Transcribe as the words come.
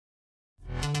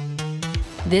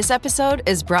This episode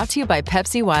is brought to you by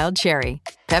Pepsi Wild Cherry.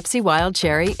 Pepsi Wild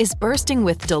Cherry is bursting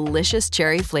with delicious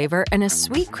cherry flavor and a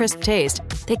sweet, crisp taste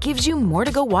that gives you more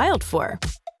to go wild for.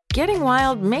 Getting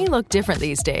wild may look different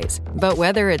these days, but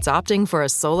whether it's opting for a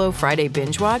solo Friday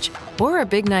binge watch or a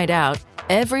big night out,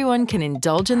 everyone can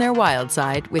indulge in their wild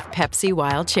side with Pepsi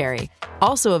Wild Cherry.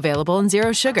 Also available in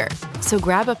Zero Sugar. So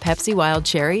grab a Pepsi Wild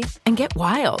Cherry and get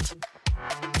wild.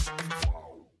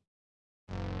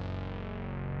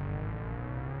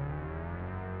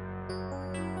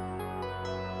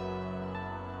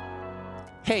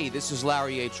 Hey, this is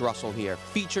Larry H. Russell here,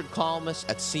 featured columnist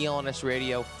at CLNS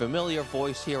Radio, familiar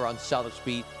voice here on Celtics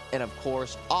Beat, and of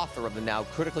course, author of the now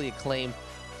critically acclaimed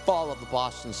Fall of the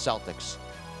Boston Celtics.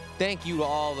 Thank you to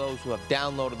all those who have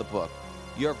downloaded the book.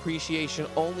 Your appreciation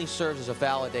only serves as a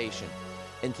validation.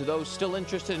 And to those still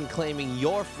interested in claiming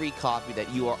your free copy that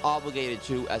you are obligated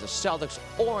to as a Celtics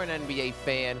or an NBA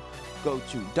fan, go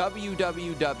to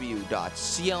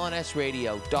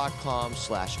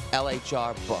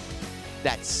www.clnsradio.com/LHRbook.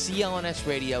 That's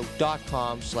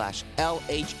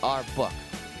clnsradio.com/LHRbook.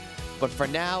 But for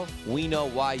now, we know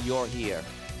why you're here,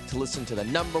 to listen to the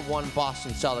 #1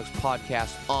 Boston Celtics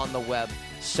podcast on the web,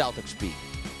 Celtics Beat.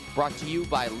 Brought to you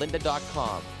by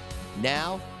lynda.com.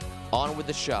 Now, on with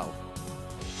the show.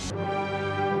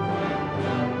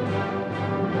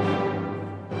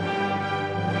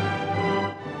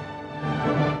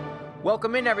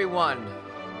 Welcome in, everyone.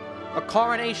 A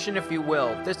coronation, if you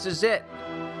will. This is it.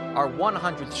 Our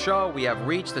 100th show. We have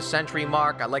reached the century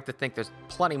mark. I'd like to think there's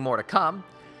plenty more to come.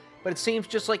 But it seems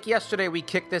just like yesterday we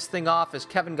kicked this thing off as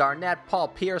Kevin Garnett, Paul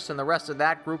Pierce, and the rest of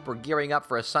that group were gearing up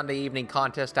for a Sunday evening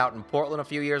contest out in Portland a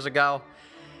few years ago.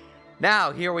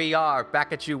 Now, here we are,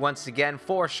 back at you once again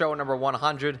for show number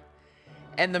 100.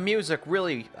 And the music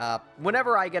really,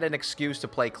 whenever I get an excuse to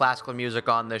play classical music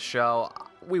on this show,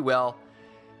 we will.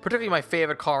 Particularly my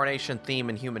favorite coronation theme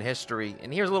in human history.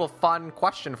 And here's a little fun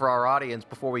question for our audience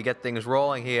before we get things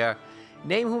rolling here.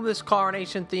 Name who this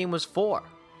coronation theme was for.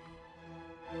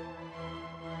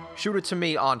 Shoot it to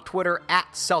me on Twitter at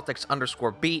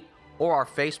Celtics_beat or our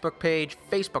Facebook page,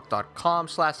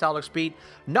 facebook.com/CelticsBeat.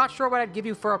 Not sure what I'd give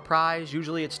you for a prize.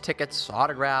 Usually it's tickets,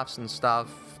 autographs, and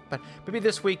stuff. But maybe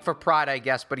this week for pride, I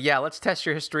guess. But yeah, let's test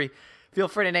your history. Feel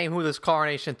free to name who this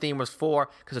coronation theme was for,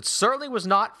 because it certainly was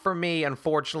not for me,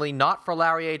 unfortunately, not for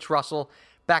Larry H. Russell,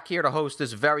 back here to host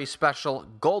this very special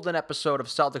golden episode of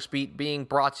Celtics Beat, being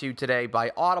brought to you today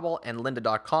by Audible and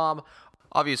lynda.com.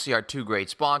 Obviously, our two great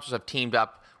sponsors have teamed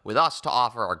up with us to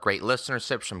offer our great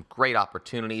listenership some great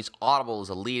opportunities. Audible is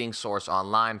a leading source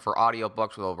online for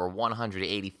audiobooks with over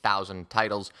 180,000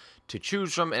 titles to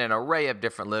choose from in an array of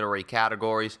different literary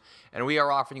categories. And we are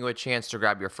offering you a chance to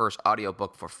grab your first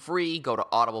audiobook for free. Go to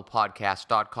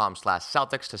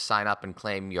audiblepodcast.com/Celtics to sign up and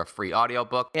claim your free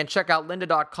audiobook. And check out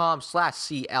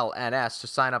lynda.com/CLNS to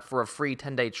sign up for a free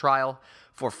 10-day trial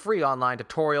for free online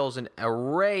tutorials in an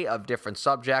array of different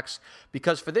subjects.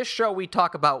 Because for this show, we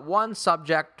talk about one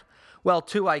subject, well,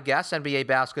 two, I guess, NBA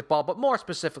basketball, but more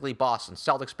specifically Boston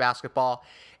Celtics basketball.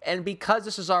 And because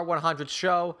this is our 100th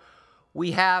show,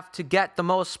 we have to get the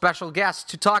most special guest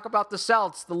to talk about the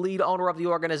Celts, the lead owner of the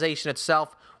organization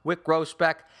itself, Wyc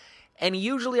Grousbeck. And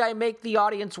usually I make the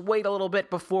audience wait a little bit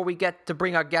before we get to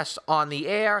bring our guests on the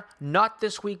air. Not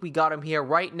this week. We got him here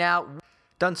right now.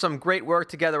 Done some great work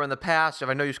together in the past.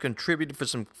 I know you've contributed for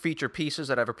some feature pieces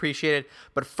that I've appreciated.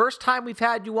 But first time we've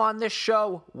had you on this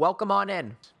show, welcome on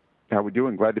in. How we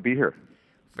doing? Glad to be here.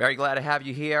 Very glad to have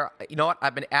you here. You know what?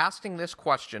 I've been asking this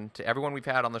question to everyone we've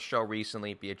had on the show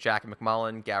recently, be it Jackie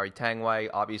McMullen, Gary Tangway,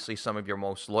 obviously some of your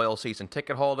most loyal season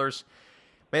ticket holders.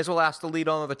 May as well ask the lead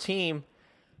owner of the team.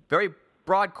 Very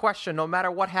broad question. No matter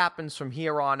what happens from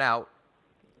here on out,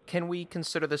 can we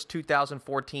consider this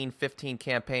 2014-15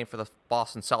 campaign for the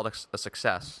Boston Celtics a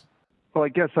success? Well, I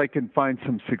guess I can find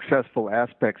some successful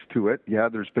aspects to it. Yeah,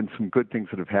 there's been some good things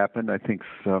that have happened. I think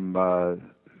some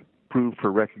proof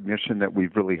for recognition that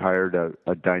we've really hired a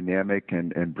dynamic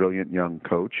and brilliant young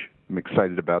coach. I'm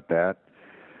excited about that.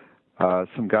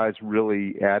 Some guys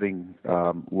really adding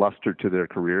luster to their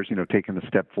careers, taking a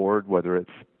step forward, whether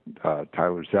it's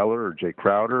Tyler Zeller or Jay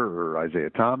Crowder or Isaiah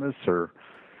Thomas or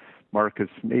Marcus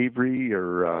Avery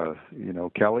or,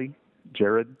 Kelly,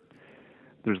 Jared.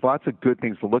 There's lots of good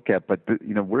things to look at, but,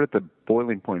 we're at the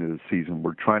boiling point of the season.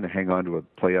 We're trying to hang on to a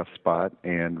playoff spot,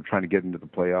 and we're trying to get into the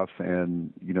playoffs.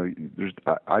 And,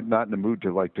 I'm not in the mood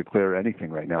to, declare anything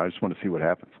right now. I just want to see what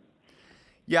happens.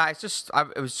 Yeah, it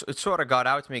sort of got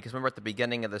out to me because remember at the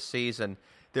beginning of the season,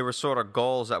 there were sort of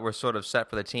goals that were sort of set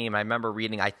for the team. I remember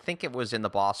reading, I think it was in the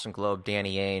Boston Globe,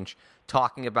 Danny Ainge,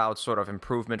 talking about sort of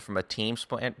improvement from a team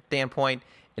standpoint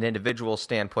an individual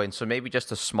standpoint. So maybe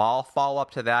just a small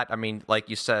follow-up to that. I mean, like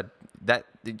you said, that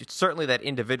certainly that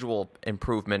individual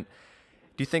improvement.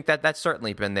 Do you think that that's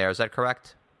certainly been there? Is that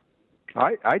correct?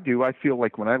 I do. I feel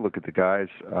like when I look at the guys,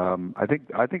 I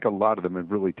think a lot of them have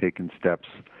really taken steps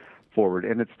forward,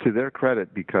 and it's to their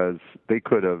credit because they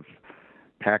could have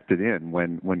packed it in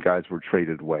when guys were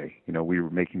traded away. You know, we were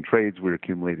making trades, we were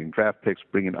accumulating draft picks,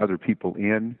 bringing other people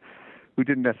in who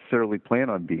didn't necessarily plan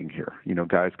on being here. You know,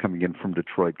 guys coming in from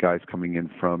Detroit, guys coming in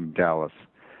from Dallas.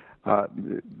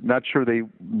 Not sure they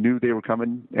knew they were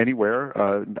coming anywhere.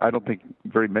 I don't think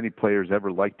very many players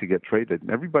ever like to get traded. And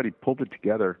everybody pulled it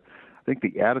together. I think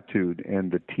the attitude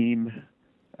and the team,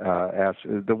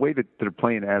 the way that they're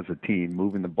playing as a team,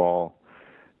 moving the ball,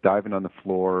 diving on the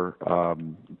floor,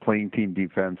 playing team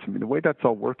defense. I mean, the way that's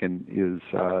all working is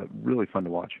really fun to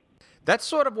watch. That's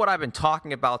sort of what I've been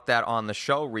talking about that on the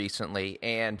show recently,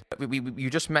 and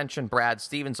you just mentioned Brad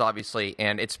Stevens, obviously,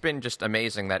 and it's been just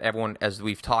amazing that everyone, as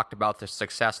we've talked about the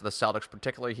success of the Celtics,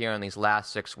 particularly here in these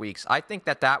last 6 weeks, I think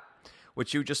that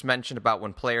which you just mentioned about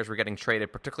when players were getting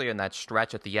traded, particularly in that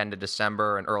stretch at the end of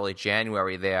December and early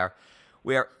January there,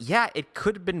 where, yeah, it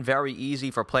could have been very easy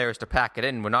for players to pack it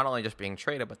in. We're not only just being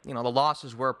traded, but, you know, the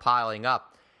losses were piling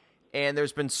up. And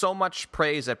there's been so much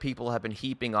praise that people have been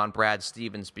heaping on Brad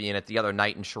Stevens being at the other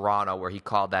night in Toronto where he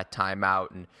called that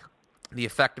timeout and the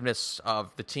effectiveness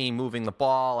of the team moving the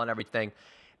ball and everything.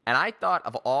 And I thought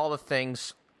of all the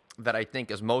things that I think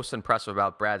is most impressive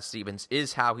about Brad Stevens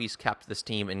is how he's kept this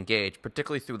team engaged,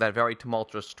 particularly through that very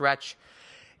tumultuous stretch.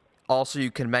 Also,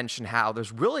 you can mention how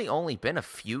there's really only been a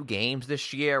few games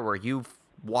this year where you've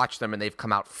watched them and they've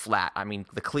come out flat. I mean,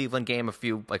 the Cleveland game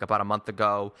about a month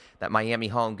ago, that Miami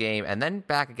home game, and then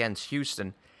back against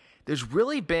Houston. There's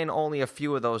really been only a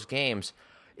few of those games.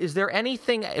 Is there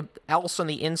anything else on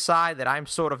the inside that I'm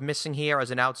sort of missing here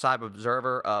as an outside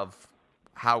observer of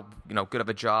how, you know, good of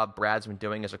a job Brad's been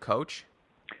doing as a coach?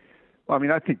 Well, I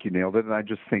mean, I think you nailed it, and I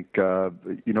just think,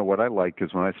 you know, what I like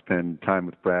is when I spend time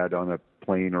with Brad on a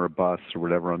plane or a bus or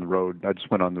whatever on the road. I just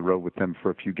went on the road with them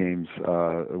for a few games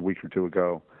a week or two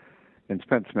ago and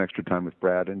spent some extra time with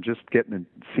Brad and just getting to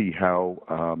see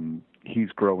how he's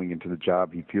growing into the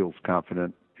job. He feels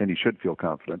confident, and he should feel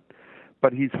confident.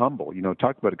 But he's humble. You know,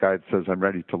 talk about a guy that says, I'm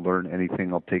ready to learn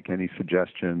anything. I'll take any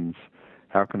suggestions.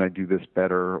 How can I do this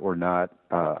better or not?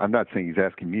 I'm not saying he's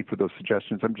asking me for those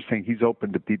suggestions. I'm just saying he's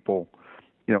open to people.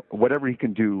 You know, whatever he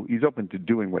can do, he's open to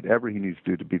doing whatever he needs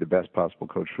to do to be the best possible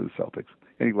coach for the Celtics,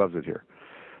 and he loves it here.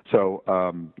 So,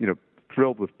 you know,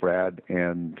 thrilled with Brad,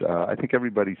 and I think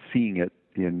everybody's seeing it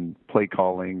in play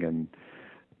calling and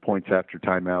points after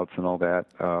timeouts and all that.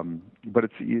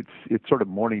 But it's sort of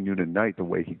morning, noon, and night the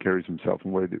way he carries himself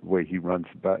and the way he runs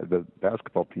the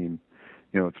basketball team.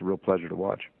 You know, it's a real pleasure to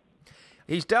watch.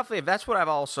 He's definitely, that's what I've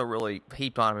also really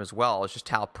heaped on him as well, is just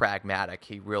how pragmatic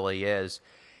he really is.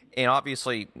 And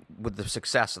obviously, with the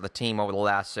success of the team over the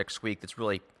last 6 weeks, it's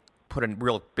really put a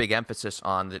real big emphasis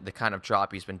on the kind of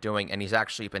job he's been doing, and he's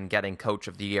actually been getting Coach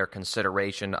of the Year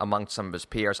consideration amongst some of his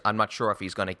peers. I'm not sure if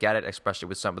he's going to get it, especially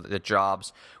with some of the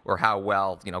jobs or how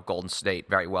well, you know, Golden State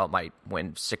very well might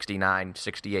win 69,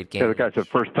 68 games. Yeah, the guy's a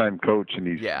first-time coach, and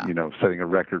he's, you know, setting a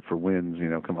record for wins. You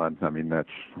know, come on. I mean, that's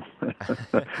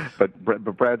 –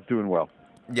 but Brad's doing well.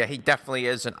 Yeah, he definitely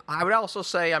is. And I would also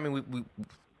say, I mean, we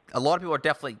a lot of people are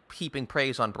definitely heaping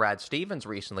praise on Brad Stevens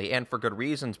recently, and for good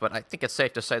reasons, but I think it's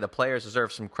safe to say the players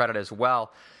deserve some credit as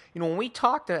well. You know, when we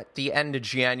talked at the end of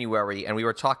January, and we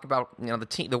were talking about, you know,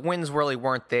 the wins really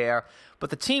weren't there, but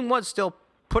the team was still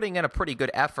putting in a pretty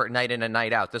good effort night in and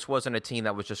night out. This wasn't a team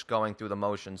that was just going through the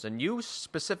motions. And you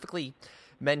specifically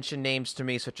mentioned names to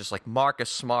me such as like Marcus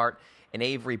Smart and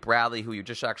Avery Bradley, who you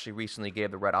just actually recently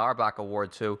gave the Red Auerbach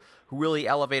Award to, who really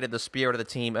elevated the spirit of the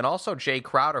team, and also Jay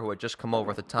Crowder, who had just come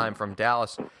over at the time from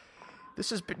Dallas.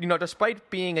 This is, you know, despite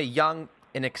being a young,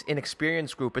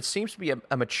 inexperienced group, it seems to be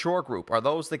a mature group. Are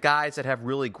those the guys that have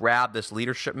really grabbed this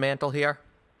leadership mantle here?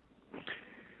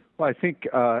 Well, I think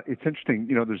it's interesting.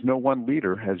 You know, there's no one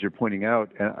leader, as you're pointing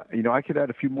out. You know, I could add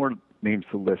a few more names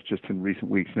to the list just in recent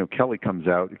weeks. You know, Kelly comes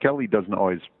out. Kelly doesn't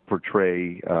always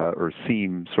portray or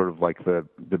seem sort of like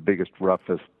the biggest,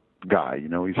 roughest guy. You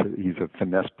know, he's a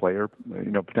finesse player.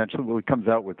 You know, potentially, well, he comes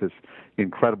out with this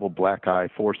incredible black eye,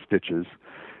 4 stitches,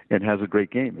 and has a great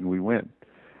game, and we win.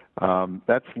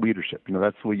 That's leadership. You know,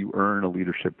 that's the way you earn a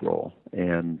leadership role.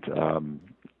 And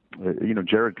you know,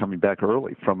 Jared coming back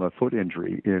early from a foot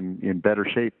injury, in better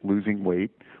shape, losing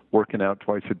weight, working out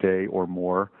twice a day or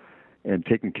more, and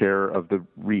taking care of the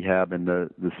rehab and the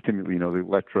stimulus, you know, the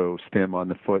electro stim on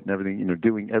the foot and everything, you know,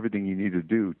 doing everything you need to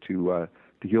do to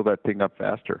heal that thing up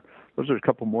faster. Those are a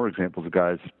couple more examples of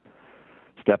guys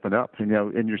stepping up. And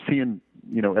you're seeing,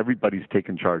 everybody's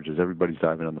taking charges, everybody's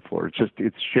diving on the floor.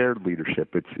 It's shared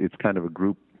leadership. It's kind of a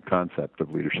group concept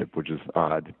of leadership, which is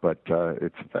odd, but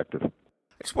it's effective.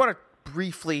 I just want to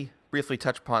briefly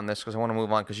touch upon this because I want to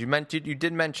move on, because you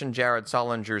did mention Jared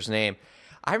Sullinger's name.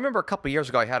 I remember a couple of years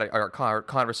ago I had a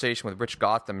conversation with Rich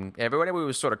Gotham, and everybody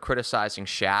was sort of criticizing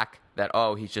Shaq that,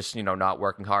 he's just, not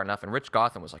working hard enough. And Rich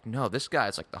Gotham was like, no, this guy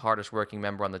is like the hardest working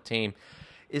member on the team.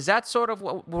 Is that sort of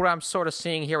what I'm sort of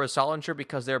seeing here with Sullinger?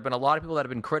 Because there have been a lot of people that have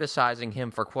been criticizing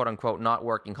him for, quote unquote, not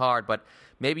working hard, but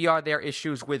maybe are there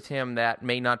issues with him that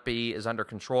may not be as under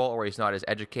control, or he's not as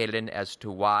educated in as to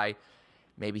why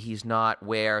maybe he's not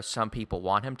where some people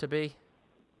want him to be?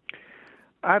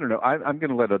 I don't know. I'm going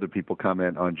to let other people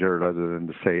comment on Jared, other than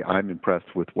to say I'm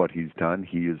impressed with what he's done.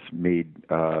 He has made,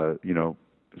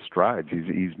 strides.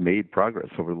 He's made progress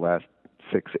over the last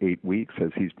 6-8 weeks as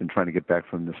he's been trying to get back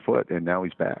from this foot, and now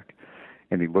he's back.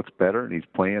 And he looks better, and he's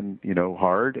playing,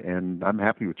 hard, and I'm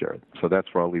happy with Jared. So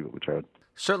that's where I'll leave it with Jared.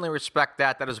 Certainly respect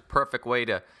that. That is a perfect way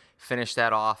to finish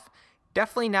that off.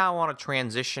 Definitely now want to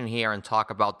transition here and talk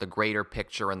about the greater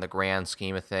picture in the grand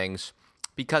scheme of things.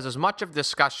 Because as much of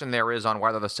discussion there is on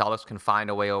whether the Celtics can find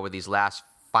a way over these last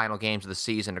final games of the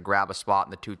season to grab a spot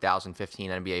in the 2015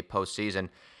 NBA postseason,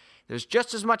 there's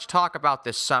just as much talk about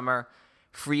this summer,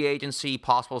 free agency,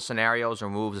 possible scenarios or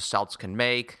moves the Celtics can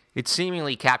make. It's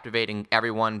seemingly captivating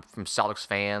everyone from Celtics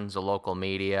fans, the local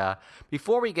media.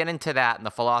 Before we get into that and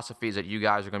the philosophies that you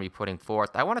guys are going to be putting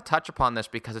forth, I want to touch upon this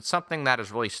because it's something that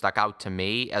has really stuck out to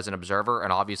me as an observer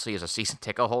and obviously as a season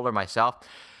ticket holder myself.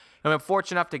 I'm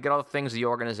fortunate enough to get all the things the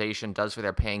organization does for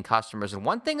their paying customers. And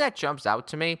one thing that jumps out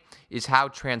to me is how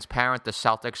transparent the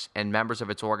Celtics and members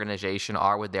of its organization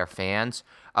are with their fans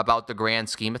about the grand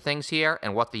scheme of things here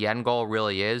and what the end goal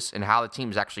really is and how the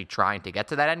team is actually trying to get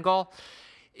to that end goal.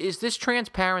 Is this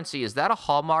transparency, is that a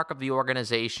hallmark of the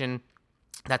organization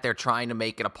that they're trying to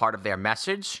make it a part of their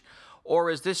message? Or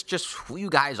is this just who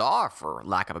you guys are, for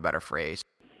lack of a better phrase?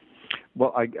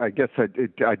 Well, I guess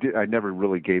I never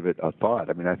really gave it a thought.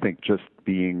 I mean, I think just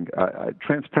being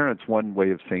transparent's one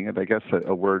way of saying it. I guess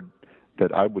a word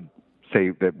that I would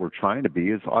say that we're trying to be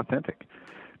is authentic,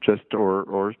 just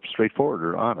or straightforward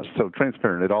or honest. So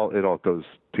transparent, it all goes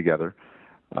together.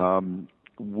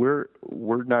 We're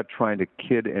not trying to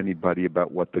kid anybody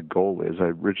about what the goal is. I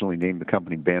originally named the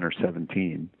company Banner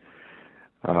 17.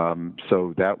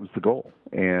 So that was the goal.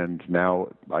 And now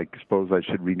I suppose I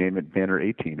should rename it Banner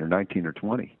 18 or 19 or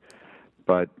 20.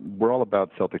 But we're all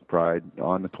about Celtic pride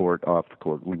on the court, off the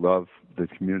court. We love the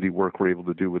community work we're able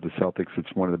to do with the Celtics.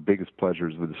 It's one of the biggest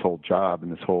pleasures of this whole job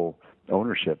and this whole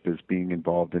ownership is being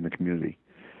involved in the community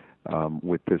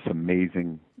with this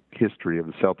amazing history of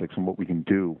the Celtics and what we can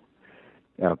do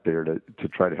out there to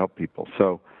try to help people.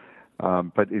 So,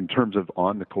 but in terms of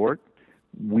on the court,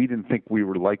 we didn't think we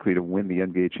were likely to win the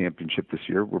NBA championship this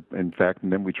year. In fact,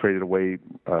 and then we traded away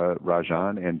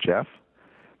Rajon and Jeff,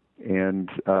 and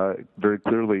very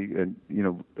clearly, and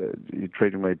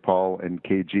trading away Paul and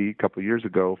KG a couple of years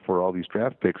ago for all these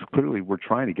draft picks. Clearly, we're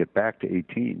trying to get back to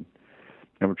 18,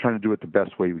 and we're trying to do it the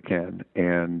best way we can.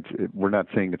 And we're not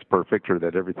saying it's perfect or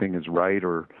that everything is right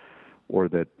or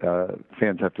that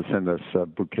fans have to send us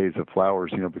bouquets of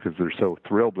flowers, because they're so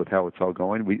thrilled with how it's all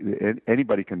going.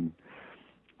 Anybody can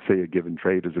say a given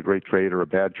trade is a great trade or a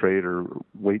bad trade or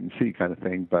wait and see kind of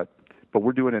thing, but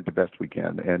we're doing it the best we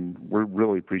can, and we're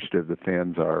really appreciative that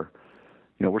fans are,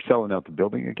 we're selling out the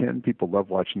building again. People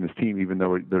love watching this team, even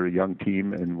though they're a young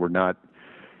team, and we're not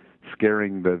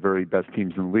scaring the very best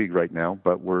teams in the league right now,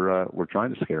 but we're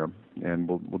trying to scare them, and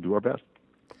we'll do our best.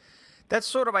 That's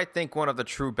sort of, I think, one of the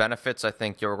true benefits I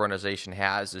think your organization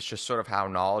has is just sort of how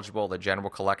knowledgeable the general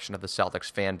collection of the Celtics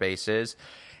fan base is.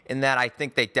 In that I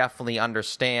think they definitely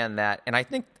understand that, and I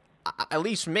think at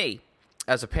least me,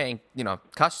 as a paying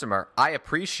customer, I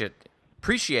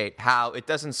appreciate how it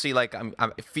doesn't seem like I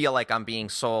feel like I'm being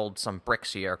sold some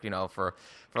bricks here, for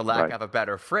lack of a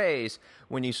better phrase,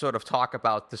 when you sort of talk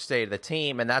about the state of the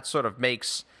team, and that sort of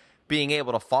makes being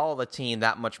able to follow the team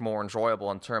that much more enjoyable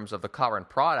in terms of the current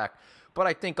product. But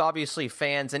I think obviously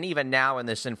fans, and even now in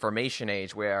this information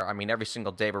age where, every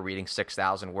single day we're reading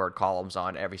 6,000-word columns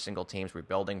on every single team's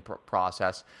rebuilding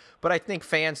process. But I think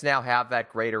fans now have that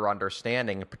greater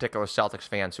understanding, in particular Celtics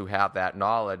fans who have that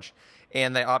knowledge.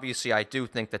 And they obviously, I do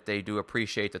think that they do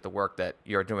appreciate that the work that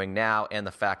you're doing now and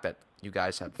the fact that you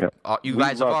guys have, have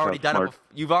already done it.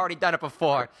 You've already done it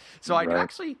before. So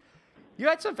right. You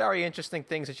had some very interesting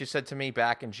things that you said to me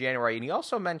back in January, and you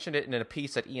also mentioned it in a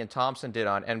piece that Ian Thompson did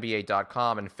on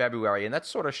NBA.com in February, and that's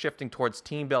sort of shifting towards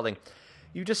team building.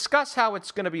 You discuss how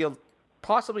it's going to be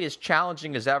possibly as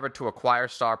challenging as ever to acquire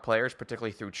star players,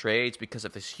 particularly through trades, because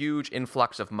of this huge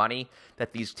influx of money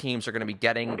that these teams are going to be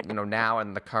getting, now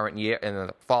in the current year and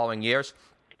the following years.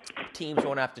 Teams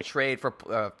won't have to trade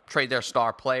their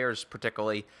star players,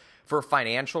 particularly for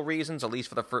financial reasons, at least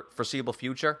for the foreseeable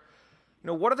future.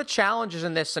 What are the challenges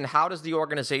in this, and how does the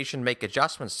organization make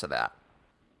adjustments to that?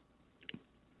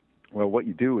 Well, what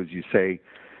you do is you say,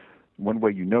 one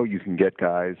way you can get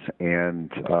guys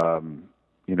and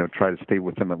try to stay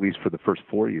with them at least for the first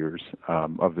 4 years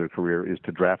of their career is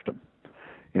to draft them.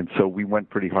 And so we went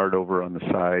pretty hard over on the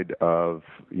side of,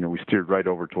 we steered right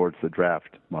over towards the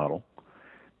draft model.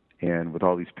 And with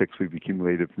all these picks we've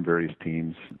accumulated from various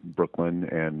teams, Brooklyn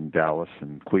and Dallas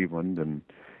and Cleveland, and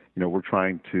we're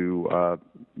trying to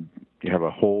have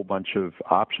a whole bunch of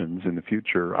options in the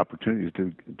future, opportunities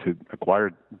to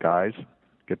acquire guys,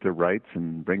 get their rights,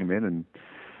 and bring them in and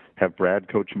have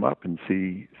Brad coach them up and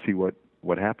see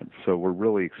what happens. So we're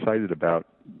really excited about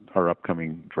our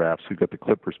upcoming drafts. We've got the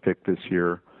Clippers pick this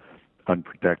year,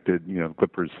 unprotected. The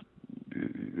Clippers,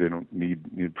 they don't need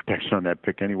protection on that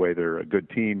pick anyway. They're a good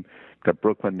team. Got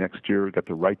Brooklyn next year. We've got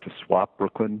the right to swap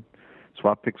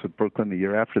picks with Brooklyn the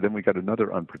year after. Then we got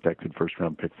another unprotected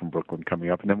first-round pick from Brooklyn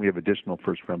coming up. And then we have additional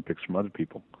first-round picks from other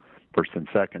people, first and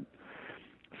second.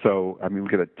 So, we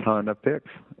get a ton of picks,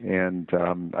 and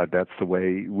that's the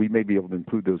way we may be able to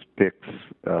include those picks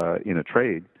in a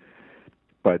trade,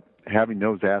 but having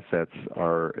those assets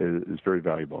is very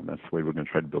valuable, and that's the way we're going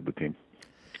to try to build the team.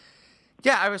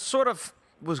 Yeah, I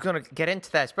was going to get into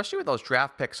that, especially with those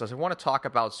draft picks. So I want to talk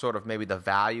about sort of maybe the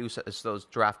values as those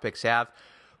draft picks have.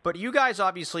 But you guys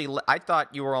obviously, I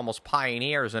thought you were almost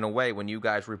pioneers in a way when you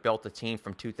guys rebuilt the team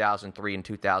from 2003 and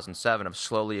 2007 of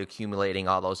slowly accumulating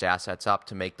all those assets up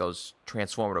to make those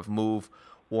transformative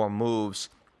moves.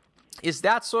 Is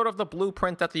that sort of the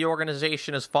blueprint that the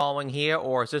organization is following here,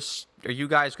 or are you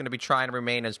guys going to be trying to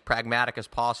remain as pragmatic as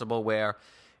possible where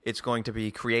it's going to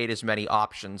be create as many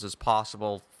options as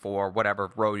possible for whatever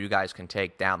road you guys can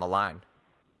take down the line?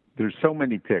 There's so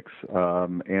many picks,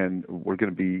 and we're going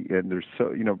to be, and there's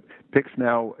picks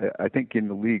now, I think in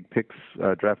the league,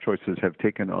 draft choices have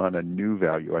taken on a new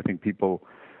value. I think people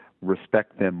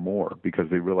respect them more because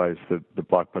they realize that the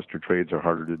blockbuster trades are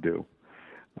harder to do.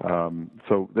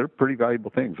 So they're pretty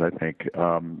valuable things, I think.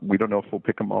 We don't know if we'll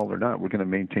pick them all or not. We're going to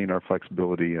maintain our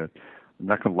flexibility. I'm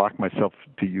not going to lock myself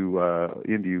into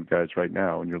you guys right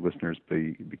now and your listeners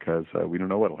because we don't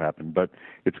know what will happen. But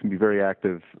it's going to be very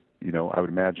active, I would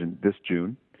imagine this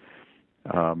June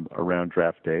around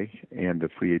draft day and the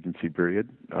free agency period.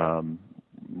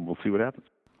 We'll see what happens.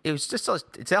 It's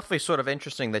definitely sort of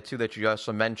interesting that you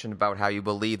also mentioned about how you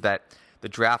believe that the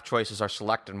draft choices are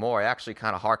selected more. I actually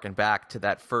kind of harken back to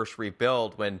that first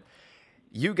rebuild when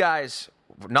you guys,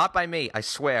 not by me, I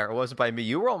swear, it wasn't by me,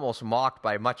 you were almost mocked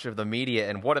by much of the media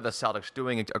and what are the Celtics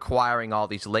doing acquiring all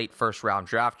these late first-round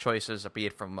draft choices, be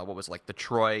it from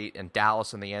Detroit and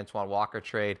Dallas and the Antoine Walker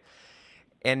trade.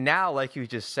 And now, like you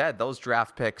just said, those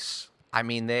draft picks,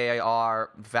 they are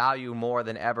valued more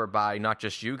than ever by not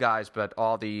just you guys, but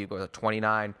all the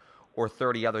 29 or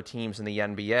 30 other teams in the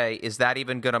NBA. Is that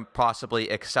even going to possibly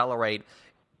accelerate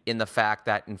in the fact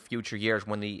that in future years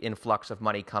when the influx of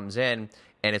money comes in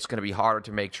and it's going to be harder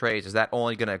to make trades, is that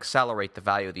only going to accelerate the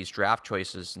value of these draft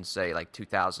choices in, say,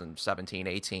 2017,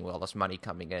 18 with all this money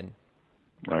coming in?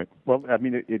 Right. Well,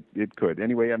 it could.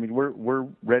 Anyway, we're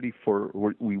ready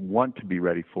we want to be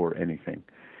ready for anything.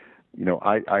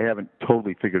 I haven't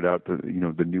totally figured out the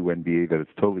new NBA, that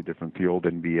it's totally different from the old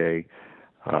NBA.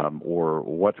 Or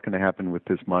what's going to happen with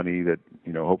this money that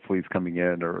hopefully is coming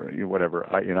in, or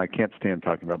whatever. I can't stand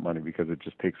talking about money because it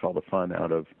just takes all the fun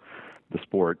out of the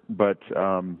sport. But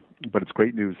it's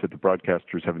great news that the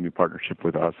broadcasters have a new partnership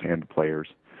with us and the players,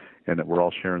 and that we're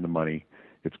all sharing the money.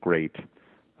 It's great,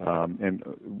 and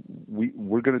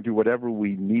we're going to do whatever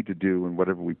we need to do and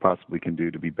whatever we possibly can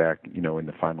do to be back, in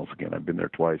the finals again. I've been there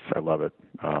twice. I love it.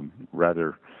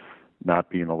 Rather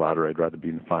not be in the lottery, I'd rather be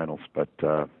in the finals. But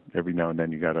every now and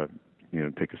then you got to,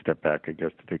 take a step back, I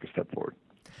guess, to take a step forward.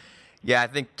 Yeah, I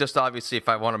think just obviously if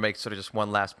I want to make sort of just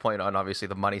one last point on obviously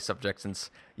the money subject,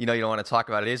 since, you don't want to talk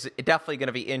about it, is definitely going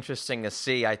to be interesting to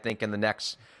see, I think, in the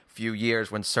next few years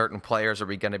when certain players are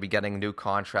going to be getting new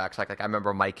contracts. Like I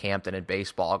remember Mike Hampton in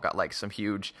baseball got some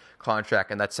huge contract,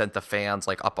 and that sent the fans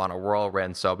up on a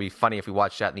whirlwind. So it'd be funny if we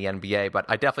watched that in the NBA. But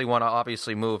I definitely want to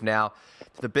obviously move now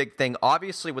to the big thing.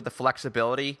 Obviously, with the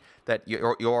flexibility that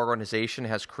your organization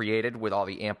has created with all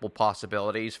the ample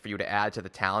possibilities for you to add to the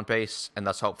talent base and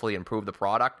thus hopefully improve the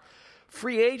product,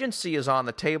 free agency is on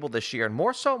the table this year, and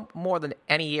more than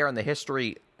any year in the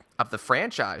history of the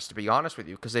franchise, to be honest with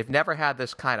you, because they've never had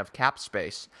this kind of cap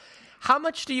space. How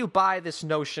much do you buy this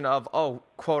notion of, oh,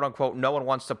 quote unquote, no one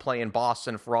wants to play in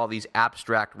Boston for all these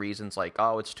abstract reasons like,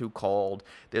 oh, it's too cold,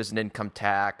 there's an income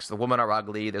tax, the women are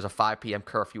ugly, there's a 5 p.m.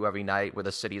 curfew every night where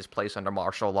the city is placed under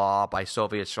martial law by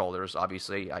Soviet shoulders.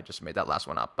 Obviously, I just made that last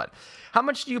one up. But how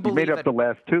much do you believe You made up the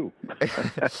last two.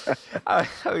 Yeah,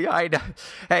 I know.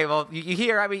 Hey, well, you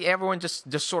hear, I mean, everyone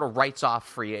just sort of writes off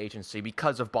free agency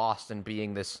because of Boston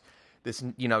being this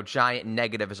giant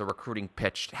negative as a recruiting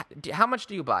pitch. How much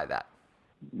do you buy that?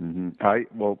 Mm-hmm. I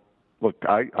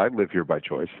live here by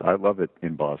choice. I love it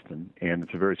in Boston, and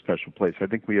it's a very special place. I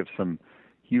think we have some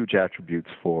huge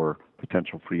attributes for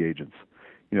potential free agents.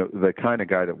 The kind of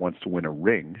guy that wants to win a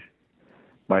ring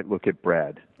might look at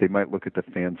Brad. They might look at the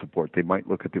fan support. They might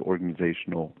look at the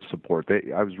organizational support.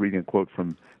 I was reading a quote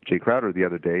from Jay Crowder the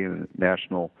other day in a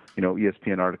national,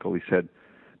 ESPN article. He said,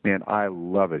 "Man, I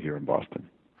love it here in Boston.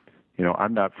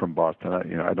 I'm not from Boston.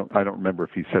 I don't remember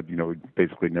if he said,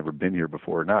 basically never been here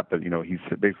before or not, but, he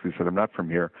basically said, I'm not from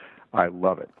here. I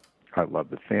love it. I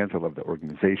love the fans. I love the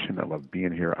organization. I love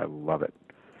being here. I love it."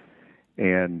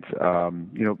 And,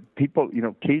 people,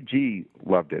 KG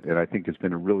loved it, and I think has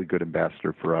been a really good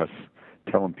ambassador for us,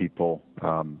 telling people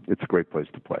it's a great place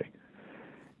to play.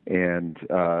 And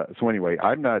so anyway,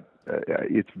 I'm not,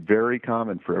 it's very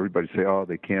common for everybody to say, oh,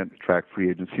 they can't attract free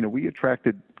agents. We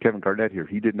attracted Kevin Garnett here.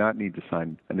 He did not need to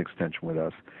sign an extension with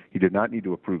us. He did not need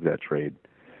to approve that trade.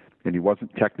 And he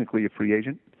wasn't technically a free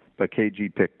agent, but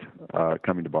KG picked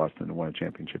coming to Boston and won a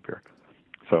championship here.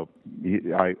 So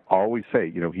I always say,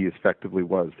 he effectively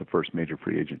was the first major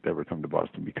free agent to ever come to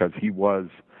Boston because he was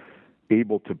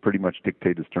able to pretty much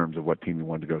dictate his terms of what team he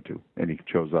wanted to go to, and he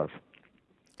chose us.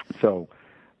 So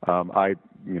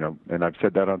and I've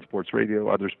said that on sports radio,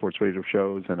 other sports radio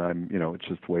shows, and it's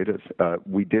just the way it is.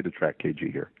 We did attract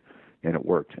KG here, and it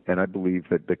worked. And I believe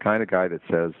that the kind of guy that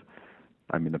says,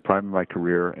 I'm in the prime of my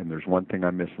career, and there's one thing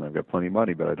I'm missing. I've got plenty of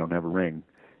money, but I don't have a ring.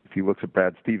 If he looks at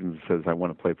Brad Stevens and says, I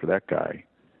want to play for that guy,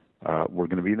 we're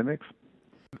going to be in the mix.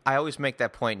 I always make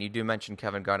that point, and you do mention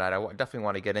Kevin Garnett. I definitely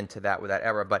want to get into that with that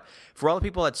era. But for all the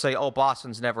people that say, oh,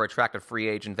 Boston's never attracted a free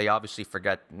agent, they obviously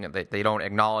forget, they don't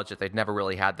acknowledge that they've never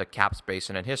really had the cap space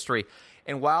in history.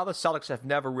 And while the Celtics have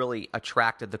never really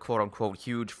attracted the quote-unquote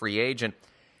huge free agent,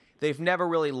 they've never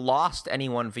really lost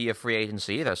anyone via free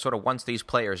agency either. Sort of once these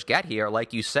players get here,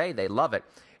 like you say, they love it.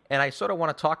 And I sort of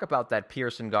want to talk about that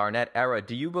Pearson-Garnett era.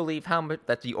 Do you believe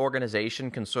that the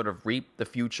organization can sort of reap the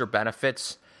future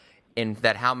benefits in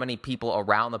that how many people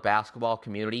around the basketball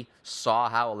community saw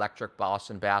how electric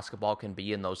Boston basketball can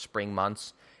be in those spring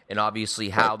months, and obviously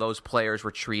how those players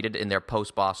were treated in their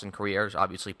post-Boston careers,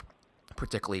 obviously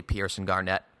particularly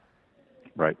Pearson-Garnett?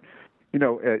 Right.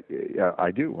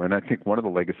 I do, and I think one of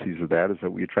the legacies of that is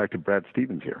that we attracted Brad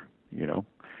Stevens here,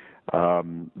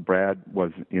 Brad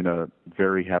was in a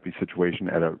very happy situation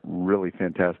at a really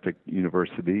fantastic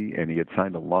university, and he had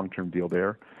signed a long-term deal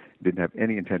there. Didn't have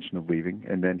any intention of leaving,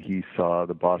 and then he saw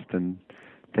the Boston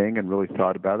thing and really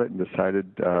thought about it and decided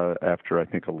after, I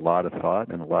think, a lot of thought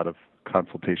and a lot of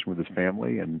consultation with his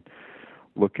family and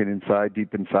looking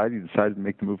deep inside, he decided to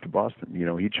make the move to Boston.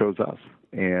 He chose us,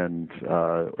 and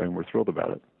we're thrilled about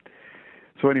it.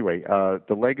 So anyway,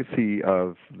 the legacy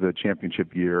of the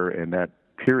championship year and that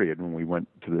period when we went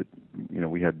to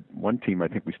we had one team, I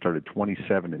think we started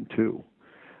 27-2.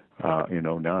 In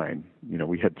 2009.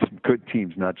 We had some good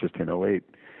teams, not just in 2008,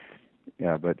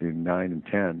 but in 9 and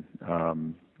 10.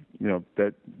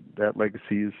 That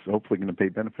legacy is hopefully going to pay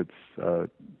benefits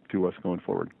to us going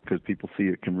forward because people see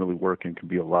it can really work and can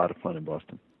be a lot of fun in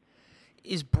Boston.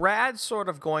 Is Brad sort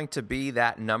of going to be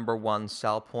that number one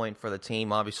sell point for the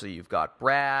team? Obviously, you've got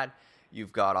Brad.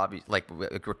 You've got, like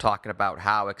we're talking about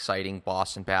how exciting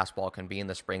Boston basketball can be in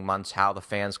the spring months, how the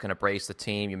fans can embrace the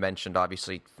team. You mentioned,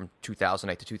 obviously, from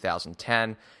 2008 to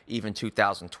 2010, even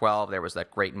 2012, there was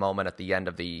that great moment at the end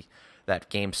of that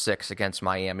Game 6 against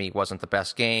Miami. It wasn't the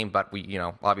best game, but we,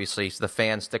 obviously the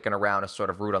fans sticking around to sort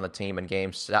of root on the team in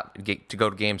to go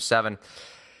to Game 7.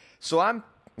 So I'm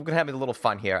going to have a little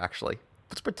fun here, actually.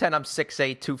 Let's pretend I'm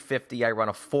 6'8", 250. I run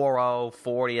a 4.0,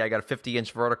 40. I got a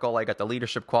 50-inch vertical. I got the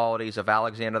leadership qualities of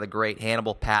Alexander the Great,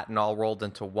 Hannibal Patton all rolled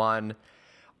into one.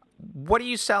 What are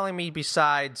you selling me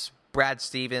besides Brad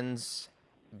Stevens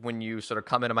when you sort of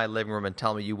come into my living room and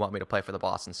tell me you want me to play for the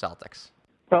Boston Celtics?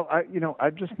 Well,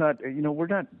 I'm just not, we're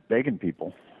not begging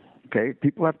people, okay?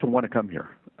 People have to want to come here.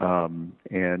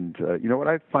 What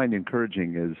I find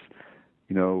encouraging is,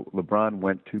 LeBron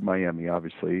went to Miami,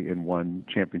 obviously, and won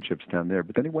championships down there,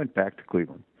 but then he went back to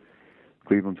Cleveland.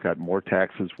 Cleveland's got more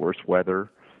taxes, worse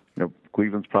weather.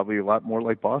 Cleveland's probably a lot more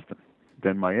like Boston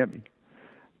than Miami.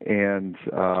 and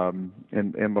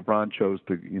LeBron chose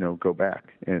to go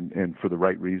back and for the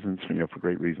right reasons, for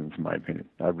great reasons in my opinion.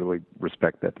 I really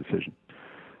respect that decision.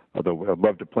 Although I'd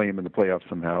love to play him in the playoffs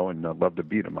somehow, and I'd love to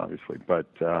beat him obviously. But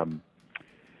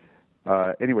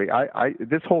anyway,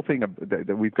 this whole thing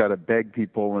that we've got to beg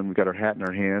people and we've got our hat in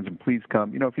our hands and please come.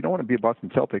 If you don't want to be a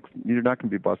Boston Celtic, you're not going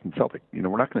to be a Boston Celtic.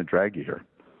 We're not going to drag you here.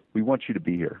 We want you to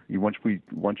be here. We want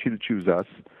you to choose us.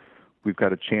 We've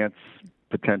got a chance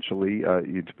potentially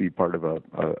to be part of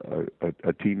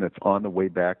a team that's on the way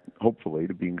back, hopefully,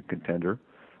 to being a contender,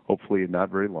 hopefully in not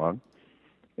very long.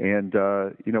 And,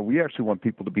 we actually want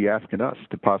people to be asking us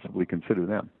to possibly consider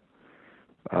them.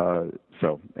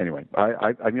 So anyway,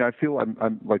 I feel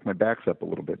I'm like my back's up a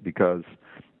little bit because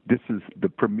this is the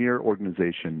premier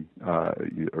organization,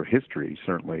 or history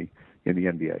certainly, in the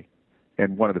NBA.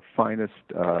 And one of the finest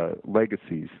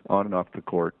legacies on and off the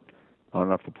court, on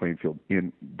and off the playing field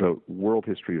in the world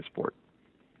history of sport.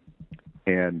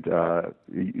 And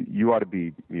you ought to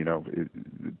be,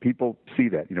 people see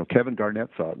that. Kevin Garnett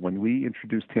saw it. When we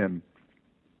introduced him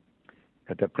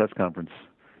at that press conference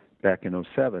back in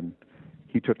 2007,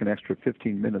 he took an extra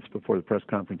 15 minutes before the press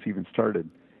conference even started.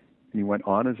 And he went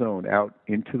on his own out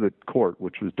into the court,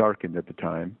 which was darkened at the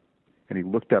time, and he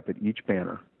looked up at each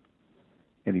banner,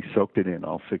 and he soaked it in,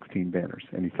 all 16 banners,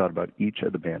 and he thought about each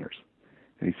of the banners.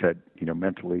 And he said,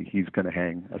 mentally, he's going to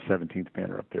hang a 17th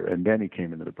banner up there. And then he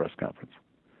came into the press conference,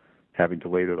 having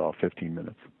delayed it all 15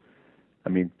 minutes. I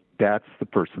mean, that's the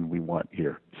person we want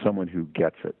here, someone who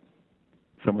gets it,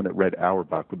 someone that Red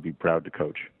Auerbach would be proud to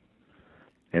coach.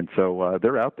 And so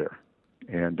they're out there,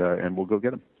 and we'll go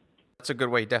get them. That's a good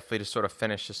way definitely to sort of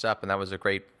finish this up, and that was a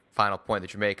great final point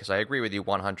that you made, because I agree with you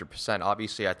 100%.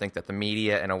 Obviously, I think that the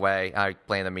media, in a way, I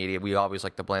blame the media. We always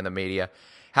like to blame the media.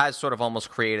 Has sort of almost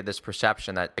created this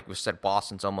perception that, like we said,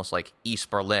 Boston's almost like East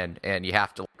Berlin, and you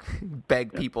have to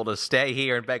beg people to stay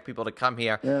here and beg people to come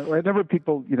here. Yeah, whenever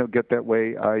people, get that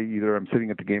way, I'm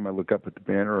sitting at the game, I look up at the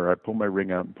banner, or I pull my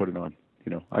ring out and put it on.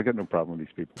 I got no problem with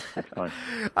these people. It's fine.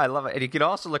 I love it. And you can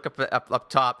also look up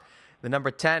top, the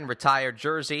number 10 retired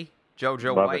jersey,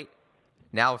 JoJo Love White, it.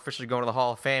 now officially going to the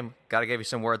Hall of Fame. Got to give you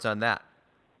some words on that.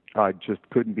 I just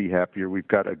couldn't be happier. We've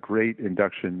got a great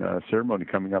induction ceremony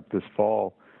coming up this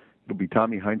fall. It'll be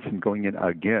Tommy Heinsohn going in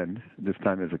again, this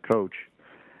time as a coach,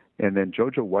 and then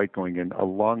JoJo White going in, a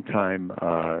long time,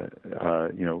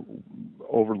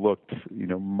 overlooked,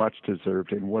 much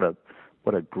deserved, and what a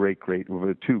great,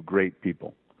 two great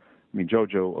people. I mean,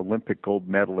 JoJo, Olympic gold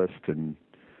medalist and,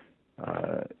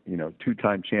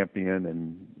 two-time champion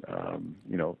and,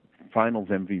 finals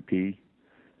MVP,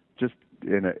 just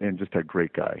a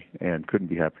great guy, and couldn't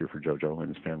be happier for JoJo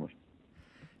and his family.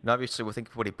 And obviously, we think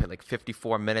what he played like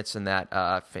 54 minutes in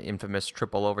that infamous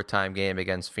triple overtime game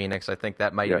against Phoenix. I think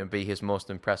that might even be his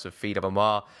most impressive feat of them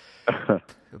all.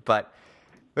 But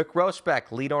Wyc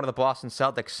Grousbeck, lead owner of the Boston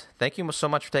Celtics, thank you so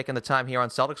much for taking the time here on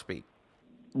Celtics Beat.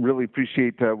 Really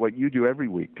appreciate what you do every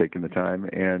week, taking the time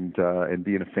and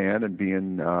being a fan and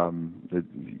being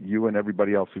you and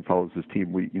everybody else who follows this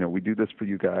team. We do this for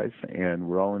you guys, and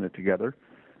we're all in it together.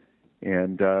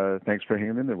 And thanks for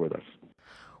hanging in there with us.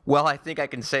 Well, I think I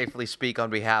can safely speak on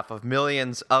behalf of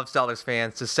millions of Celtics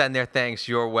fans to send their thanks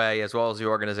your way, as well as the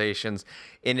organizations,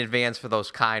 in advance for those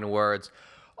kind words.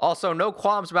 Also, no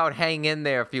qualms about hanging in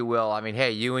there, if you will. I mean, hey,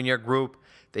 you and your group,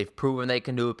 they've proven they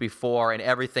can do it before, and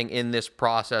everything in this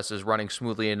process is running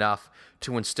smoothly enough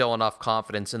to instill enough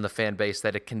confidence in the fan base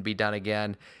that it can be done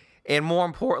again. And more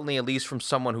importantly, at least from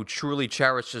someone who truly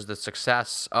cherishes the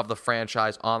success of the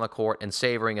franchise on the court and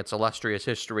savoring its illustrious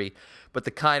history, but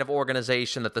the kind of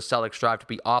organization that the Celtics strive to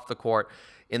be off the court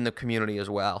in the community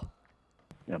as well.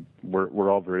 Yeah,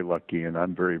 we're all very lucky, and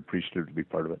I'm very appreciative to be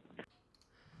part of it.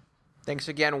 Thanks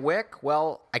again, Wyc.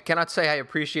 Well, I cannot say I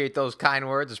appreciate those kind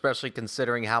words, especially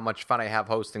considering how much fun I have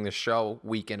hosting the show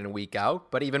week in and week out.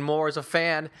 But even more as a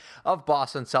fan of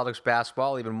Boston Celtics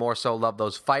basketball, even more so love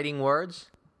those fighting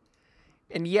words.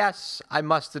 And yes, I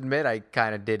must admit I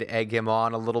kind of did egg him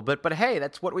on a little bit. But hey,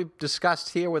 that's what we've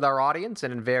discussed here with our audience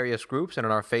and in various groups and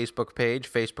on our Facebook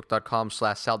page,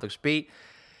 facebook.com/CelticsBeat.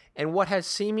 And what has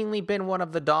seemingly been one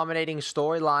of the dominating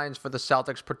storylines for the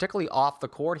Celtics, particularly off the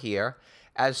court here,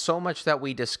 as so much that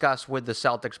we discuss with the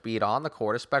Celtics beat on the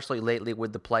court, especially lately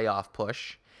with the playoff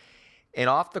push. And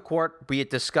off the court, be it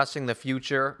discussing the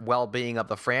future well-being of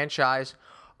the franchise.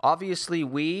 Obviously,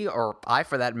 we, or I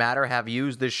for that matter, have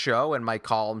used this show and my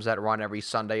columns that run every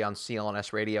Sunday on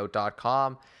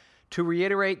clnsradio.com to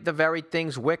reiterate the very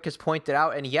things Wick has pointed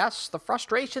out, and yes, the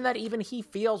frustration that even he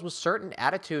feels with certain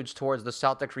attitudes towards the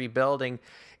Celtics rebuilding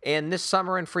and this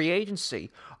summer in free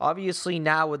agency. Obviously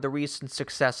now with the recent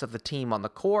success of the team on the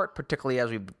court, particularly as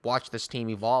we've watched this team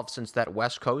evolve since that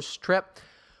West Coast trip,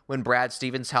 when Brad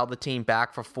Stevens held the team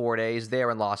back for 4 days there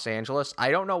in Los Angeles.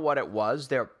 I don't know what it was.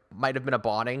 There might have been a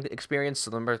bonding experience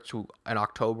similar to in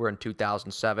October in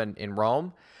 2007 in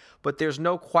Rome, but there's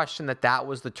no question that that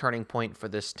was the turning point for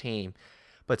this team.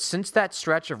 But since that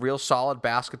stretch of real solid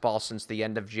basketball since the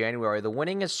end of January, the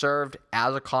winning has served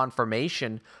as a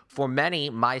confirmation for many,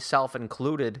 myself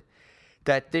included,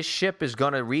 that this ship is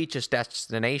going to reach its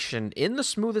destination in the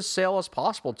smoothest sail as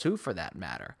possible, too, for that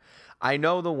matter. I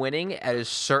know the winning has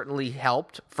certainly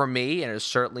helped for me and has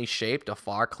certainly shaped a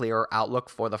far clearer outlook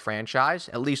for the franchise,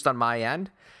 at least on my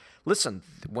end. Listen,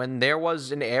 when there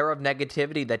was an air of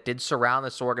negativity that did surround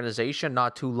this organization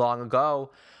not too long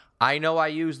ago, I know I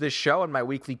used this show in my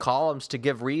weekly columns to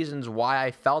give reasons why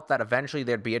I felt that eventually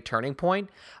there'd be a turning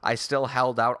point. I still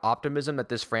held out optimism that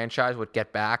this franchise would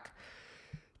get back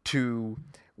to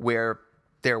where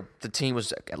the team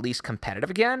was at least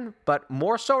competitive again, but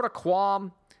more so to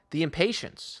qualm the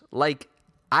impatience. Like,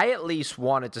 I at least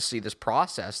wanted to see this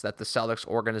process that the Celtics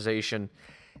organization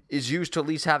is used to at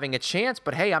least having a chance,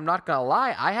 but hey, I'm not going to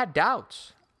lie, I had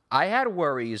doubts. I had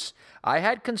worries. I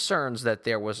had concerns that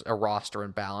there was a roster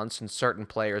imbalance and certain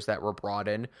players that were brought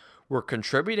in were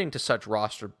contributing to such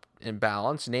roster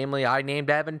imbalance. Namely, I named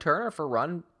Evan Turner for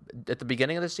run at the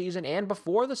beginning of the season and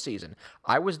before the season.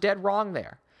 I was dead wrong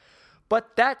there.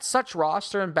 But that such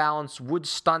roster imbalance would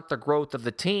stunt the growth of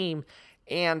the team.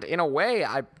 And in a way,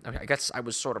 I guess I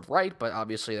was sort of right, but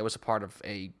obviously that was a part of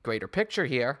a greater picture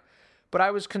here. But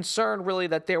I was concerned really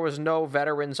that there was no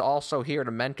veterans also here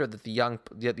to mentor the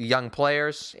young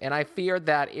players, and I feared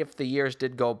that if the years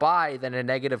did go by, then a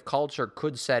negative culture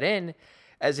could set in,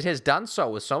 as it has done so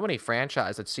with so many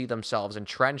franchises that see themselves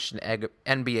entrenched in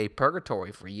NBA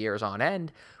purgatory for years on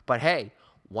end. But hey,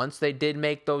 once they did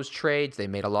make those trades, they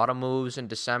made a lot of moves in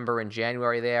December and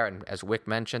January there, and as Wick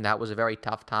mentioned, that was a very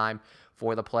tough time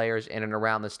for the players in and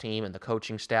around this team and the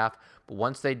coaching staff. But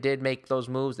once they did make those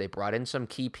moves, they brought in some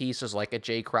key pieces like a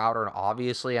Jay Crowder and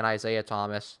obviously an Isaiah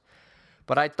Thomas.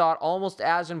 But I thought almost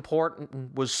as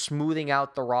important was smoothing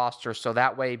out the roster so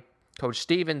that way Coach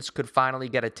Stevens could finally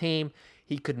get a team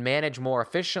he could manage more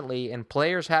efficiently, and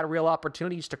players had real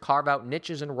opportunities to carve out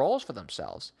niches and roles for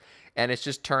themselves. And it's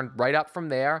just turned right up from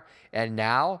there. And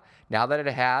now that it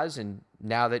has, and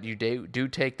now that you do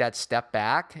take that step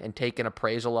back and take an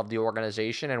appraisal of the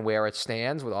organization and where it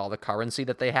stands with all the currency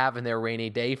that they have in their rainy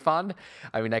day fund,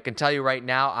 I mean, I can tell you right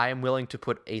now, I am willing to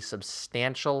put a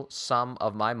substantial sum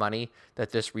of my money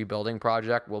that this rebuilding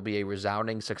project will be a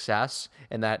resounding success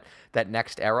and that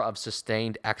next era of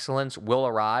sustained excellence will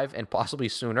arrive, and possibly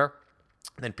sooner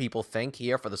than people think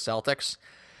here for the Celtics.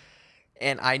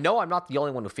 And I know I'm not the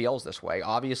only one who feels this way.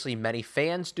 Obviously, many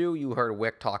fans do. You heard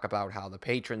Wick talk about how the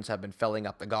patrons have been filling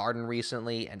up the Garden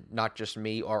recently, and not just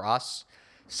me or us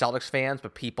Celtics fans,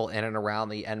 but people in and around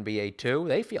the NBA too.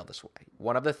 They feel this way.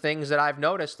 One of the things that I've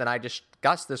noticed, and I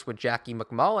discussed this with Jackie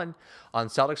McMullen on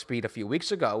Celtics Beat a few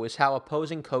weeks ago, is how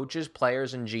opposing coaches,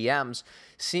 players, and GMs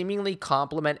seemingly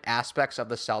complement aspects of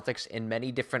the Celtics in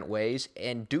many different ways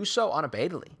and do so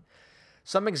unabatedly.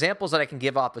 Some examples that I can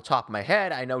give off the top of my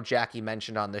head, I know Jackie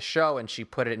mentioned on this show, and she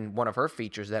put it in one of her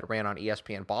features that ran on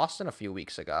ESPN Boston a few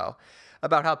weeks ago,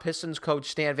 about how Pistons coach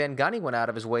Stan Van Gundy went out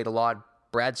of his way to laud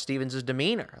Brad Stevens'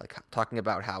 demeanor, like talking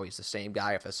about how he's the same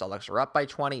guy if the Celtics are up by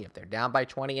 20, if they're down by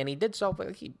 20, and he did so,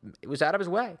 but it was out of his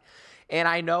way. And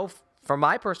I know from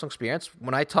my personal experience,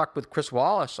 when I talked with Chris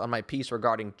Wallace on my piece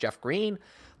regarding Jeff Green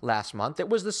last month, it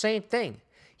was the same thing.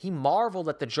 He marveled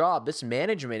at the job this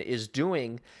management is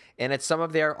doing, and at some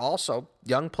of their also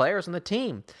young players on the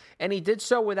team. And he did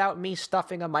so without me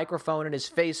stuffing a microphone in his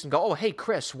face and go, oh, hey,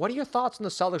 Chris, what are your thoughts on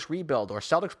the Celtics rebuild or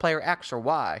Celtics player X or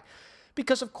Y?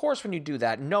 Because, of course, when you do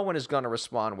that, no one is going to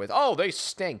respond with, oh, they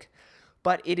stink.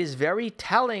 But it is very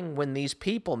telling when these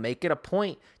people make it a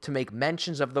point to make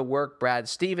mentions of the work Brad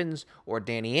Stevens or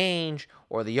Danny Ainge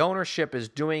or the ownership is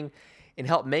doing in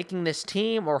help making this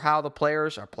team or how the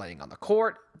players are playing on the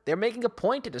court. They're making a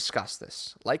point to discuss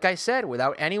this, like I said,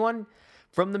 without anyone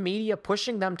from the media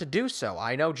pushing them to do so.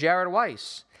 I know Jared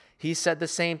Weiss. He said the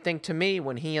same thing to me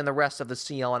when he and the rest of the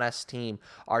CLNS team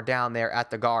are down there at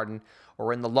the Garden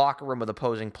or in the locker room with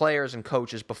opposing players and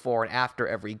coaches before and after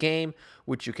every game,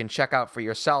 which you can check out for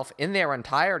yourself in their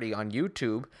entirety on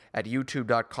YouTube at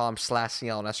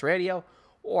youtube.com/CLNS Radio.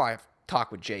 Or I've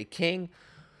talked with Jay King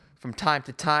from time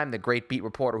to time, the great beat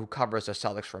reporter who covers the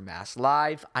Celtics for Mass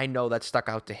Live. I know that stuck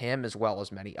out to him as well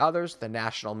as many others. The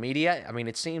national media, I mean,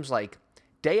 it seems like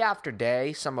day after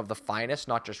day, some of the finest,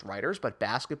 not just writers, but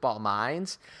basketball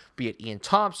minds, be it Ian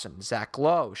Thompson, Zach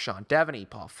Lowe, Sean Devaney,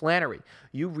 Paul Flannery,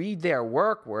 you read their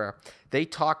work where they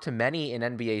talk to many in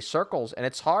NBA circles, and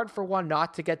it's hard for one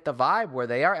not to get the vibe where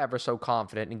they are ever so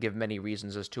confident and give many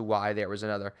reasons as to why there's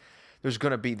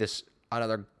going to be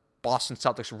another Boston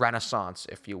Celtics renaissance,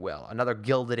 if you will, another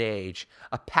Gilded Age,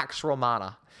 a Pax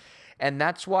Romana. And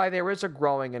that's why there is a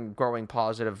growing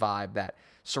positive vibe that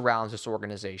surrounds this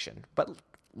organization. But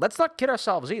let's not kid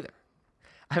ourselves either.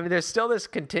 I mean, there's still this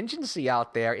contingency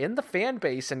out there in the fan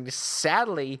base and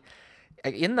sadly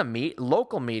in the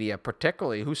local media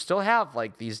particularly, who still have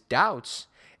like these doubts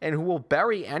and who will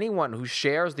bury anyone who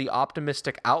shares the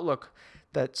optimistic outlook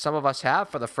that some of us have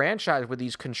for the franchise with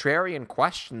these contrarian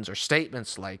questions or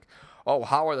statements like, oh,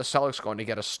 how are the Celtics going to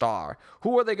get a star?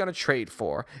 Who are they going to trade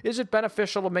for? Is it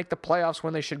beneficial to make the playoffs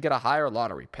when they should get a higher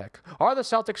lottery pick? Are the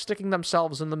Celtics sticking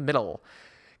themselves in the middle?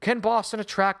 Can Boston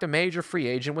attract a major free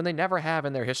agent when they never have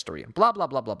in their history? And blah, blah,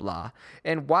 blah, blah, blah.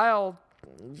 And while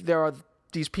there are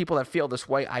these people that feel this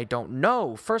way, I don't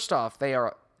know. First off, they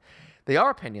are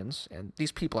opinions, and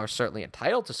these people are certainly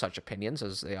entitled to such opinions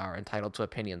as they are entitled to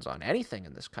opinions on anything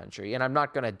in this country. And I'm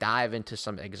not going to dive into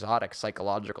some exotic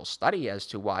psychological study as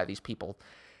to why these people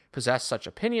possess such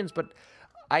opinions, but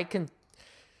I can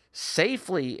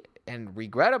safely and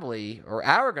regrettably, or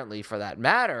arrogantly for that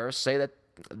matter, say that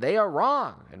they are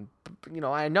wrong. And,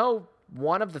 I know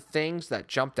one of the things that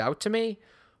jumped out to me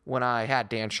when I had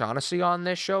Dan Shaughnessy on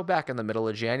this show back in the middle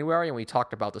of January and we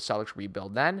talked about the Celtics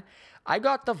rebuild then, I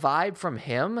got the vibe from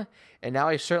him, and now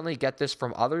I certainly get this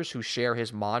from others who share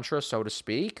his mantra, so to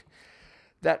speak,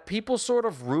 that people sort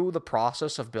of rue the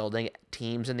process of building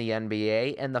teams in the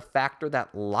NBA and the factor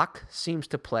that luck seems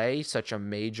to play such a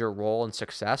major role in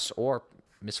success, or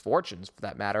misfortunes for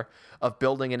that matter, of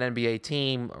building an NBA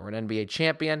team or an NBA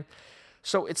champion.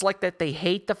 So it's like that they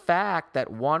hate the fact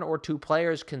that one or two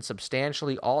players can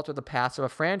substantially alter the path of a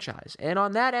franchise. And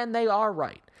on that end, they are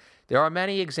right. There are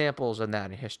many examples of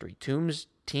that in history. Teams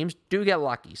do get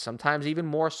lucky, sometimes even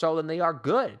more so than they are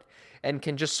good, and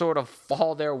can just sort of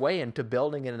fall their way into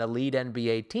building an elite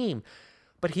NBA team.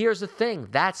 But here's the thing,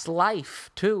 that's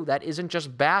life too. That isn't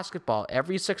just basketball.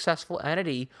 Every successful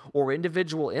entity or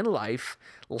individual in life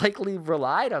likely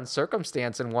relied on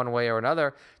circumstance in one way or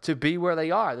another to be where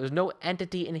they are. There's no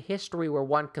entity in history where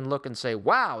one can look and say,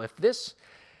 wow, if this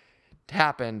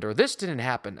happened or this didn't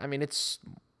happen. I mean, it's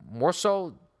more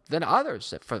so than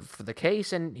others for the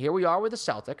case. And here we are with the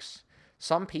Celtics.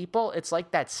 Some people, it's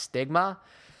like that stigma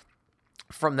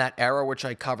from that era, which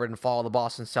I covered and Follow the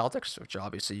Boston Celtics, which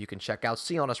obviously you can check out,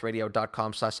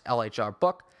 CLNSradio.com/LHR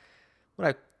book. When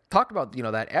I talked about,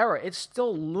 that era, it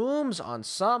still looms on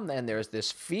some, and there's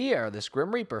this fear, this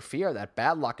Grim Reaper fear that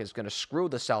bad luck is going to screw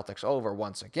the Celtics over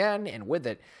once again, and with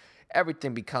it,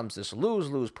 everything becomes this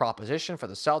lose-lose proposition for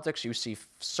the Celtics. You see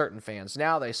certain fans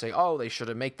now, they say, oh, they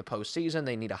shouldn't make the postseason.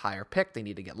 They need a higher pick. They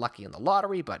need to get lucky in the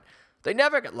lottery, but they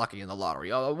never get lucky in the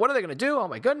lottery. Oh, what are they going to do? Oh,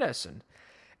 my goodness. And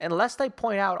unless they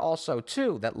point out also,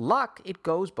 too, that luck, it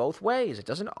goes both ways. It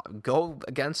doesn't go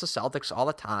against the Celtics all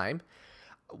the time.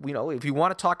 If you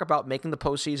want to talk about making the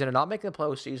postseason and not making the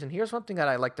postseason, here's something that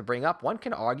I like to bring up. One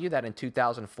can argue that in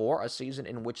 2004, a season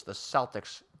in which the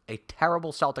Celtics, a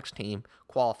terrible Celtics team,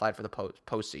 qualified for the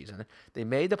postseason. They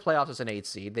made the playoffs as an 8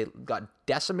 seed. They got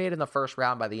decimated in the first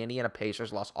round by the Indiana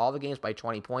Pacers, lost all the games by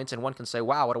 20 points, and one can say,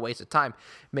 wow, what a waste of time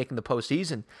making the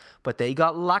postseason. But they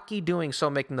got lucky doing so,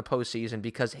 making the postseason,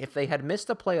 because if they had missed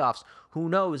the playoffs, who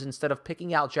knows, instead of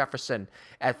picking Al Jefferson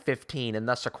at 15 and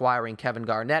thus acquiring Kevin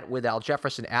Garnett with Al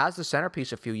Jefferson as the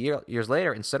centerpiece a few years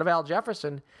later, instead of Al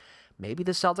Jefferson, maybe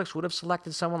the Celtics would have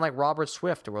selected someone like Robert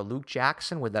Swift or a Luke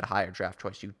Jackson with that higher draft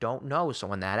choice. You don't know.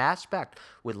 So in that aspect,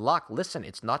 with luck, listen,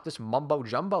 it's not this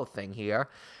mumbo-jumbo thing here.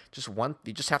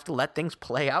 You just have to let things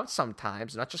play out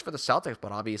sometimes, not just for the Celtics,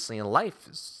 but obviously in life.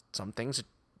 Some things,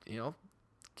 you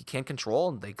can't control,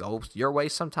 and they go your way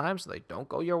sometimes. They don't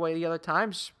go your way the other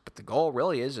times. But the goal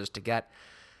really is to get,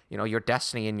 your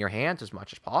destiny in your hands as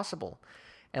much as possible.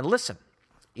 And listen,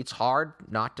 it's hard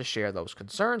not to share those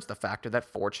concerns, the factor that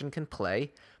fortune can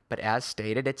play, but as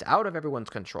stated, it's out of everyone's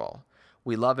control.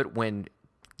 We love it when,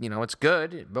 it's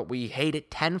good, but we hate it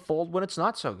tenfold when it's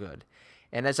not so good.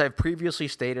 And as I've previously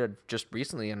stated just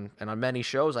recently and on many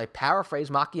shows, I paraphrase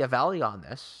Machiavelli on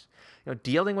this.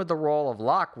 Dealing with the role of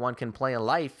luck one can play in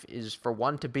life is for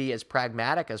one to be as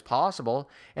pragmatic as possible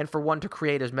and for one to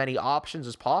create as many options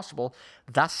as possible,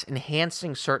 thus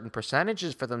enhancing certain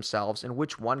percentages for themselves in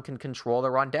which one can control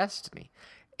their own destiny.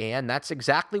 And that's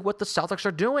exactly what the Celtics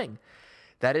are doing.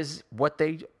 That is what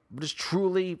they just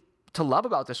truly to love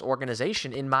about this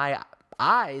organization in my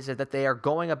eyes, is that they are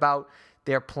going about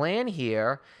their plan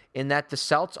here in that the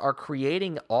Celts are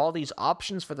creating all these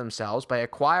options for themselves by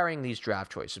acquiring these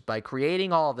draft choices, by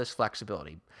creating all of this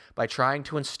flexibility, by trying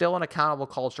to instill an accountable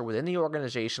culture within the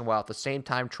organization while at the same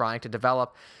time trying to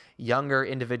develop younger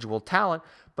individual talent.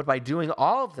 But by doing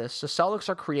all of this, the Celtics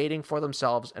are creating for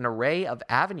themselves an array of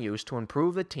avenues to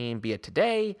improve the team, be it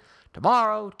today,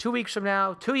 tomorrow, 2 weeks from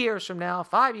now, 2 years from now,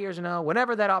 5 years from now,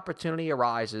 whenever that opportunity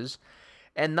arises.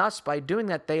 And thus, by doing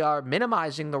that, they are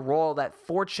minimizing the role that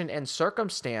fortune and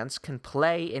circumstance can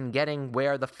play in getting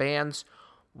where the fans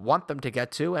want them to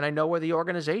get to, and I know where the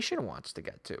organization wants to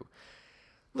get to.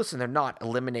 Listen, they're not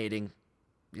eliminating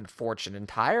fortune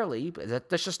entirely, but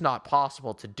that's just not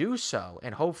possible to do so.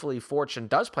 And hopefully fortune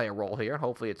does play a role here, and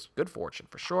hopefully it's good fortune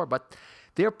for sure, but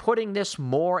they're putting this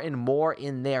more and more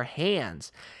in their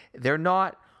hands. They're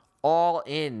not all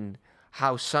in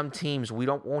how some teams we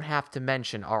won't have to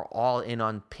mention are all in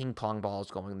on ping pong balls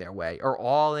going their way, or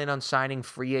all in on signing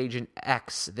free agent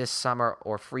X this summer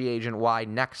or free agent Y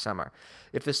next summer.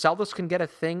 If the Celtics can get a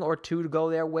thing or two to go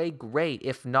their way, great.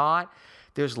 If not,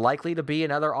 there's likely to be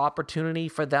another opportunity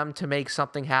for them to make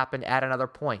something happen at another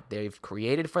point. They've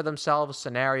created for themselves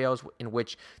scenarios in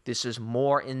which this is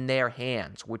more in their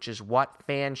hands, which is what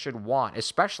fans should want,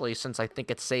 especially since I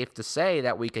think it's safe to say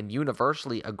that we can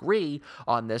universally agree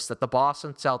on this, that the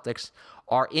Boston Celtics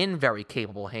are in very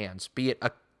capable hands, be it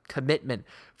a commitment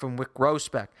from Wyc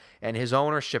Grousbeck and his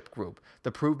ownership group,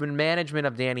 the proven management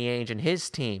of Danny Ainge and his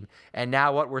team, and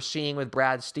now what we're seeing with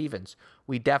Brad Stevens.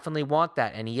 We definitely want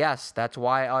that. And yes, that's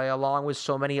why I, along with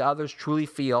so many others, truly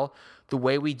feel the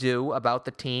way we do about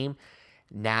the team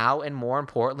now and, more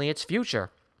importantly, its future.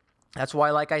 That's why,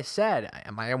 like I said,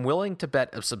 I am willing to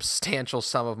bet a substantial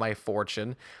sum of my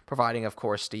fortune, providing, of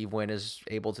course, Steve Wynn is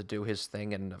able to do his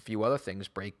thing and a few other things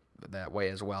break that way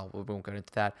as well. We won't get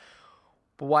into that.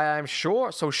 But why I'm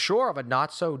so sure of a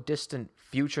not-so-distant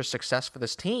future success for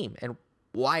this team, and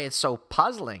why it's so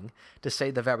puzzling, to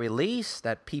say the very least,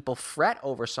 that people fret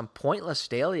over some pointless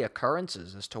daily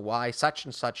occurrences as to why such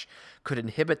and such could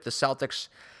inhibit the Celtics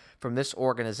from this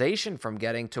organization from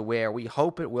getting to where we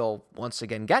hope it will once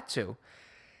again get to.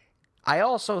 I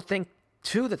also think,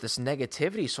 too, that this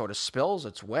negativity sort of spills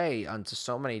its way onto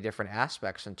so many different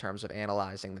aspects in terms of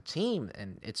analyzing the team,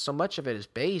 and so much of it is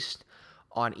based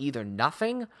on either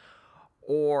nothing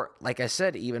or, like I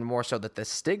said, even more so that the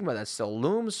stigma that still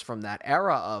looms from that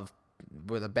era of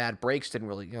where the bad breaks didn't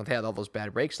really, they had all those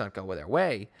bad breaks not go their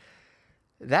way,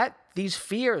 that these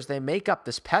fears, they make up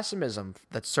this pessimism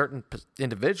that certain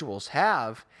individuals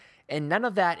have, and none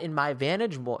of that, in my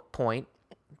vantage point,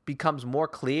 becomes more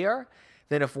clear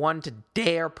than if one to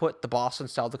dare put the Boston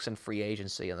Celtics and free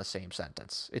agency in the same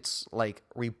sentence. It's like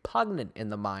repugnant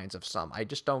in the minds of some. I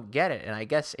just don't get it. And I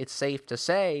guess it's safe to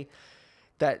say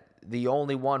that the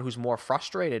only one who's more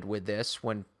frustrated with this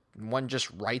when one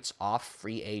just writes off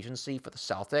free agency for the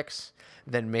Celtics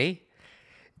than me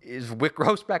is Wyc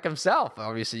Grousbeck himself.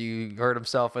 Obviously, you heard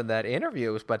himself in that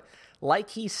interview, but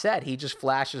like he said, he just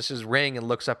flashes his ring and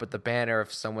looks up at the banner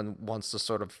if someone wants to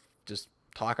sort of just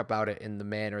talk about it in the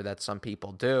manner that some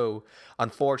people do.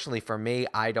 Unfortunately for me,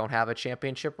 I don't have a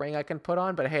championship ring I can put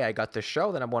on, but hey, I got this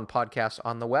show, the #1 podcast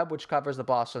on the web, which covers the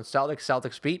Boston Celtics,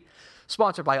 Celtics Beat,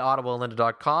 sponsored by Audible and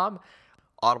Lynda.com.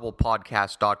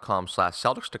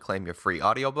 audiblepodcast.com/Celtics to claim your free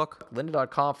audiobook.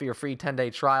 Lynda.com for your free 10-day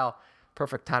trial.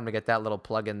 Perfect time to get that little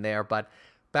plug in there. But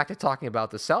back to talking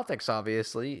about the Celtics,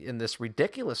 obviously, in this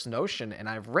ridiculous notion, and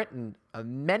I've written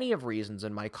many of reasons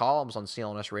in my columns on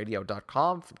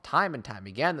CLNSradio.com from time and time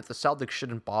again that the Celtics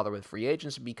shouldn't bother with free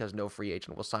agents because no free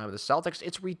agent will sign with the Celtics.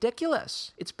 It's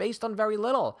ridiculous. It's based on very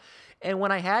little. And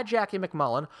when I had Jackie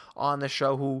McMullen on the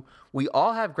show, who we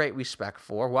all have great respect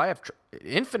for, who I have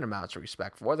infinite amounts of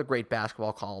respect for, the great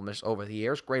basketball columnist over the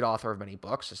years, great author of many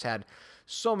books, has had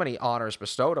so many honors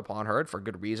bestowed upon her, for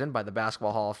good reason, by the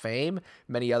Basketball Hall of Fame,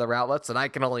 many other outlets that I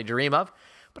can only dream of.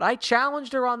 But I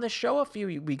challenged her on this show a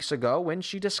few weeks ago when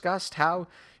she discussed how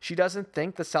she doesn't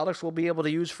think the Celtics will be able to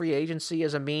use free agency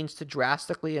as a means to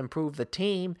drastically improve the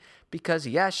team because,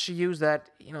 yes, she used that,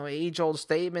 age-old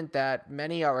statement that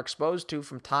many are exposed to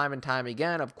from time and time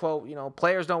again of, quote,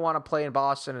 players don't want to play in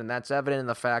Boston, and that's evident in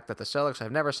the fact that the Celtics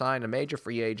have never signed a major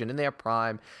free agent in their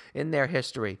prime, in their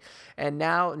history. And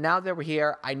now that we're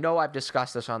here, I know I've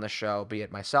discussed this on the show, be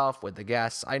it myself, with the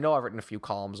guests. I know I've written a few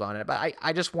columns on it, but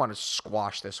I just want to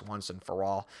squash this once and for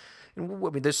all.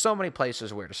 And there's so many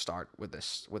places where to start with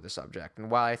this subject. And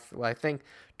while I think,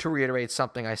 to reiterate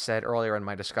something I said earlier in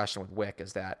my discussion with Wyc,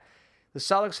 is that The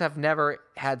Celtics have never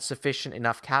had sufficient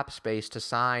enough cap space to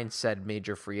sign said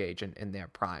major free agent in their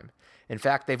prime. In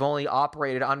fact, they've only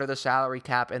operated under the salary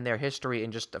cap in their history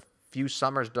in just a few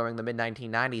summers during the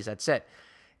mid-1990s. That's it.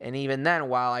 And even then,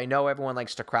 while I know everyone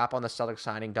likes to crap on the Celtics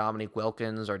signing Dominique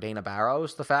Wilkins or Dana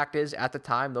Barros, the fact is, at the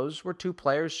time, those were two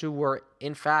players who were,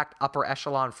 in fact, upper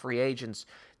echelon free agents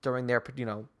during their,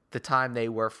 the time they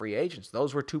were free agents.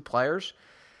 Those were two players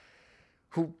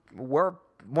who were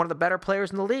one of the better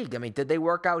players in the league. I mean, did they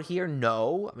work out here?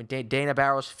 No. I mean, Dana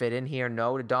Barros fit in here?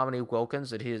 No. Did Dominique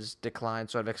Wilkins, did his decline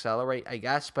sort of accelerate? I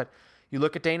guess. But you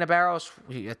look at Dana Barros,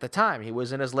 at the time, he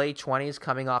was in his late 20s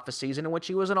coming off a season in which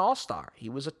he was an all-star. He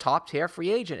was a top-tier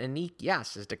free agent. And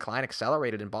yes, his decline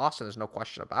accelerated in Boston. There's no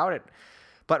question about it.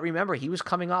 But remember, he was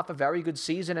coming off a very good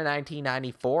season in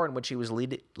 1994 in which he was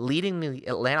leading the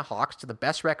Atlanta Hawks to the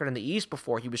best record in the East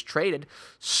before he was traded,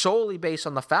 solely based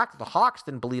on the fact that the Hawks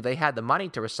didn't believe they had the money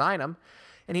to resign him.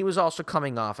 And he was also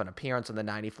coming off an appearance on the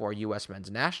 94 U.S.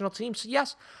 men's national team. So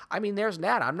yes, I mean, there's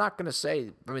that. I'm not going to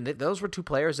say, those were two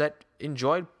players that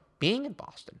enjoyed being in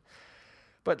Boston.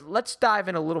 But let's dive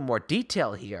in a little more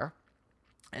detail here.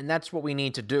 And that's what we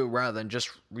need to do rather than just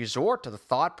resort to the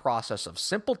thought process of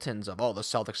simpletons of, the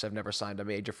Celtics have never signed a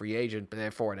major free agent, but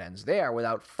therefore it ends there,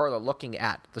 without further looking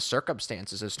at the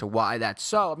circumstances as to why that's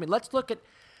so. I mean, let's look at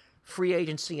free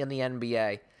agency in the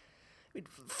NBA.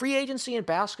 Free agency in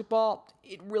basketball,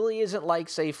 it really isn't like,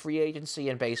 say, free agency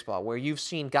in baseball, where you've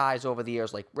seen guys over the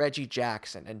years like Reggie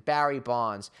Jackson and Barry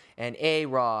Bonds and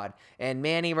A-Rod and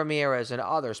Manny Ramirez and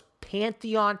others,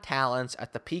 pantheon talents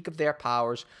at the peak of their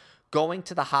powers, going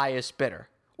to the highest bidder.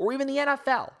 Or even the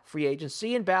NFL. Free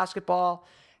agency in basketball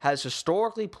has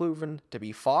historically proven to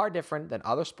be far different than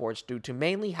other sports due to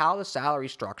mainly how the salary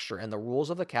structure and the rules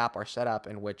of the cap are set up,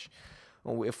 in which,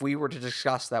 if we were to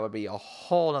discuss, that would be a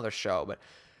whole other show.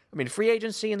 But free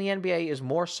agency in the NBA is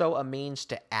more so a means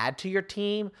to add to your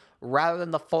team rather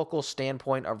than the focal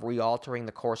standpoint of re-altering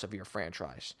the course of your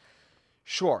franchise.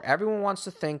 Sure, everyone wants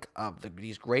to think of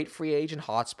these great free agent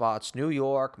hotspots, New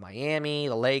York, Miami,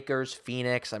 the Lakers,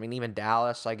 Phoenix, even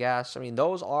Dallas, I guess.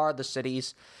 Those are the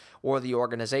cities or the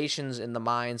organizations in the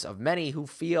minds of many who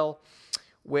feel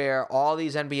where all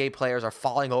these NBA players are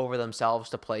falling over themselves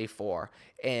to play for.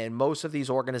 And most of these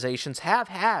organizations have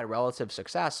had relative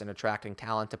success in attracting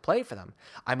talent to play for them.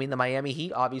 The Miami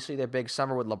Heat, obviously their big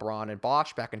summer with LeBron and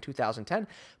Bosh back in 2010.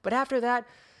 But after that,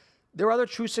 their other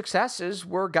true successes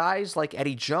were guys like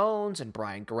Eddie Jones and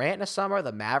Brian Grant in the summer,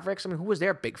 the Mavericks. Who was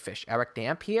their big fish? Eric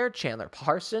Dampier, Chandler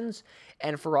Parsons.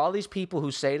 And for all these people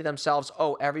who say to themselves,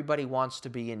 everybody wants to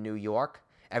be in New York,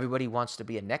 everybody wants to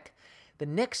be a Knick, the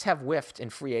Knicks have whiffed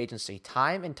in free agency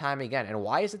time and time again. And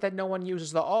why is it that no one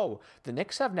uses the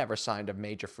Knicks have never signed a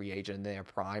major free agent in their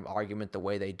prime argument the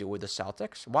way they do with the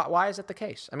Celtics? Why is that the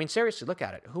case? Seriously, look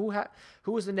at it. Who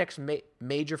was the Knicks'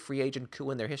 major free agent coup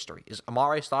in their history? Is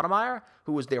Amare Stoudemire,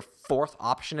 who was their fourth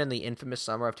option in the infamous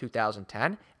summer of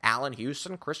 2010? Allen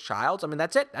Houston, Chris Childs.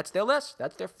 That's it. That's their list.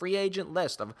 That's their free agent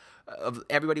list of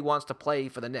everybody wants to play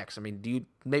for the Knicks. Do you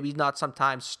maybe not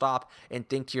sometimes stop and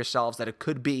think to yourselves that it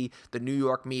could be the New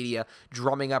York media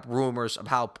drumming up rumors of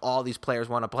how all these players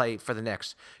want to play for the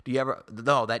Knicks?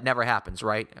 No, that never happens,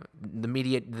 right? The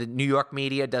New York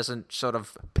media doesn't sort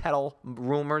of peddle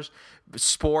rumors,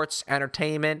 sports,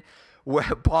 entertainment,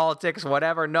 politics,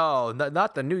 whatever. No,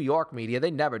 not the New York media.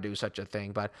 They never do such a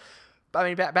thing. But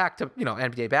back to,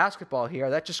 NBA basketball here.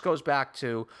 That just goes back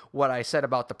to what I said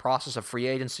about the process of free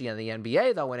agency in the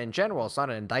NBA, though, and in general, it's not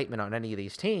an indictment on any of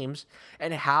these teams,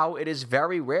 and how it is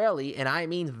very rarely, and I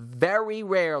mean very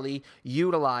rarely,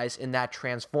 utilized in that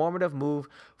transformative move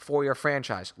for your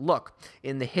franchise. Look,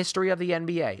 in the history of the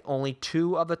NBA, only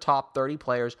 2 of the top 30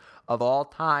 players of all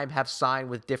time have signed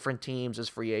with different teams as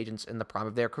free agents in the prime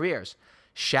of their careers.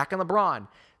 Shaq and LeBron.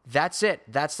 That's it.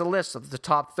 That's the list of the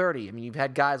top 30. You've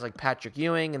had guys like Patrick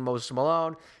Ewing and Moses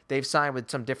Malone. They've signed with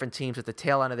some different teams at the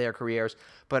tail end of their careers.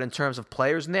 But in terms of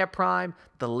players in their prime,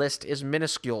 the list is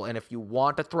minuscule. And if you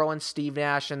want to throw in Steve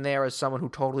Nash in there as someone who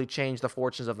totally changed the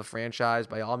fortunes of the franchise,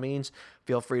 by all means,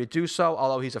 feel free to do so,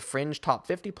 although he's a fringe top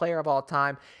 50 player of all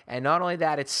time. And not only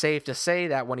that, it's safe to say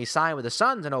that when he signed with the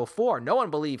Suns in 2004, no one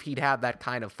believed he'd have that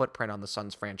kind of footprint on the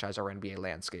Suns franchise or NBA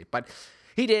landscape. But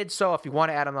he did, so if you want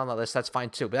to add him on the list, that's fine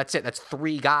too. But that's it. That's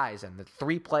 3 guys and the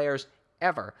 3 players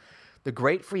ever. The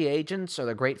great free agents or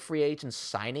the great free agent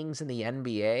signings in the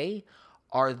NBA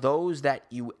are those that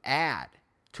you add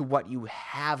to what you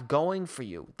have going for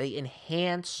you. They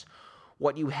enhance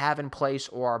what you have in place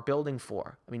or are building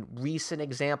for. Recent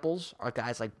examples are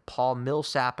guys like Paul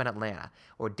Millsap in Atlanta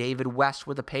or David West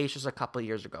with the Pacers a couple of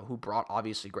years ago, who brought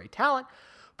obviously great talent,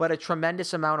 but a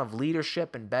tremendous amount of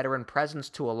leadership and veteran presence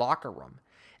to a locker room.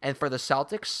 And for the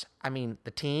Celtics, I mean, the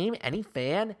team, any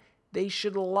fan, they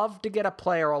should love to get a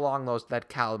player along that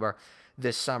caliber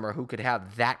this summer who could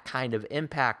have that kind of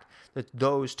impact that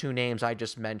those two names I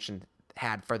just mentioned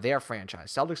had for their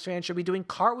franchise. Celtics fans should be doing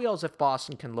cartwheels if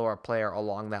Boston can lure a player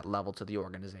along that level to the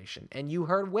organization. And you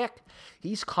heard Wyc.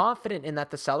 He's confident in that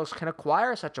the Celtics can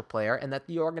acquire such a player and that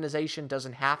the organization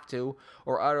doesn't have to,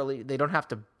 or they don't have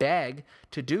to beg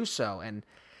to do so. And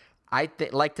I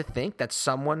like to think that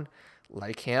someone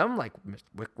like him, like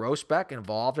Wyc Grousbeck,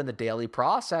 involved in the daily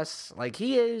process, like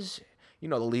he is,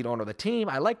 the lead owner of the team,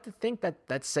 I like to think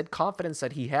that said confidence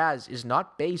that he has is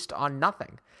not based on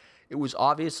nothing. It was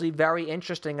obviously very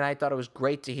interesting, and I thought it was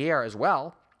great to hear as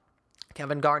well.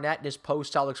 Kevin Garnett in his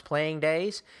post-Celtics playing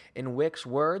days, in Wyc's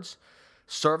words,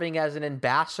 serving as an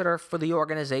ambassador for the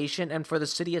organization and for the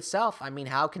city itself. I mean,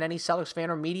 how can any Celtics fan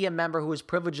or media member who is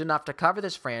privileged enough to cover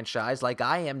this franchise like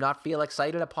I am not feel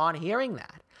excited upon hearing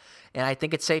that? And I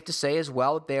think it's safe to say as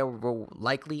well that there were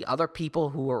likely other people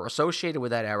who were associated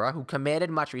with that era who commanded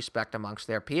much respect amongst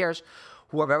their peers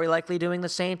who are very likely doing the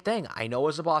same thing. I know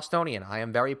as a Bostonian, I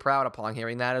am very proud upon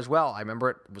hearing that as well. I remember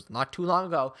it was not too long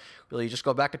ago, really just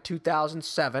go back to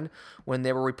 2007, when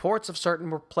there were reports of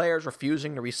certain players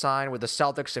refusing to re-sign with the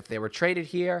Celtics if they were traded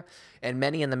here, and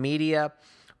many in the media,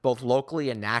 both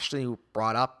locally and nationally, who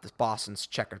brought up Boston's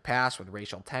checkered past with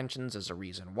racial tensions as a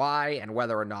reason why, and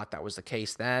whether or not that was the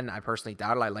case then, I personally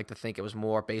doubt it. I like to think it was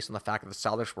more based on the fact that the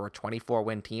Celtics were a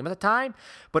 24-win team at the time,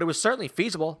 but it was certainly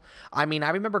feasible. I mean, I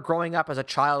remember growing up as a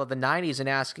child of the 90s and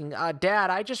asking,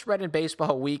 Dad, I just read in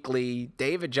Baseball Weekly,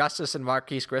 David Justice and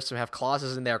Marquise Grissom have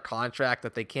clauses in their contract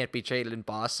that they can't be traded in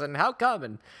Boston. How come?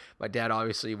 And my dad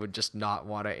obviously would just not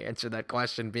want to answer that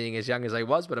question being as young as I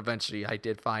was, but eventually I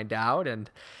did find out, and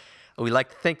we like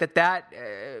to think that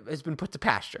has been put to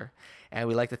pasture. And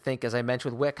we like to think, as I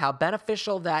mentioned with Wyc, how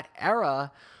beneficial that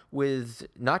era with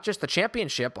not just the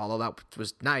championship, although that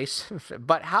was nice,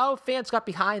 but how fans got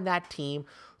behind that team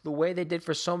the way they did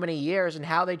for so many years and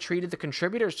how they treated the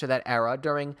contributors to that era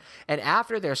during and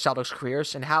after their Celtics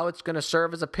careers, and how it's going to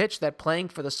serve as a pitch that playing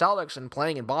for the Celtics and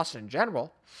playing in Boston in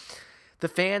general, the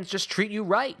fans just treat you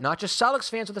right. Not just Celtics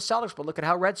fans with the Celtics, but look at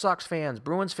how Red Sox fans,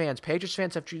 Bruins fans, Patriots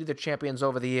fans have treated their champions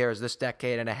over the years, this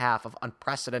decade and a half of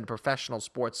unprecedented professional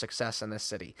sports success in this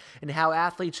city. And how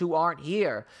athletes who aren't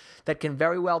here, that can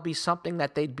very well be something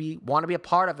that they'd want to be a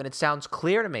part of. And it sounds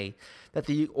clear to me that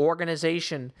the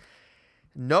organization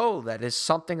know that is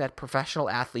something that professional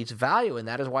athletes value, and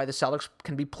that is why the Celtics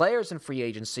can be players in free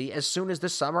agency as soon as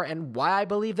this summer, and why I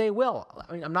believe they will.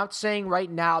 I mean, I'm not saying right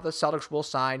now the Celtics will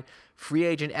sign free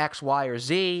agent X, Y, or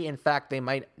Z. In fact, they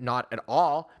might not at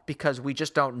all, because we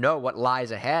just don't know what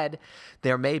lies ahead.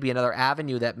 There may be another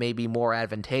avenue that may be more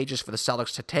advantageous for the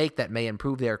Celtics to take that may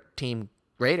improve their team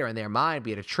greater in their mind,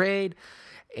 be it a trade.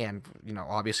 And,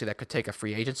 obviously that could take a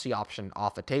free agency option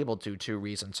off the table due to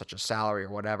reasons such as salary or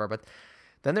whatever. But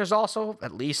then there's also,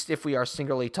 at least if we are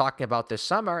singularly talking about this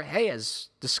summer, hey, as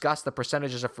discussed, the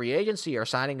percentages of free agency or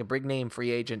signing a big-name free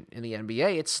agent in the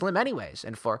NBA, it's slim anyways.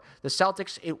 And for the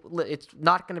Celtics, it's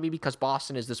not going to be because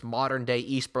Boston is this modern-day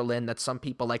East Berlin that some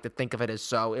people like to think of it as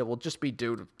so. It will just be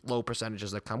due to low percentages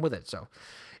that come with it. So,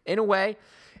 in a way,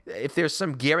 if there's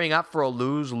some gearing up for a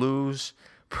lose-lose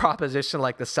proposition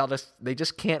like the Celtics, they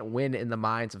just can't win in the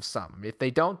minds of some. If they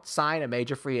don't sign a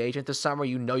major free agent this summer,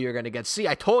 you're going to get, see,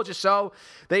 I told you so.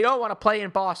 They don't want to play in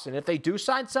Boston. If they do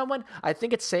sign someone, I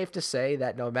think it's safe to say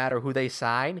that no matter who they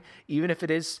sign, even if it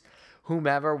is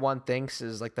whomever one thinks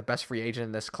is like the best free agent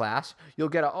in this class, you'll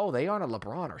get they aren't a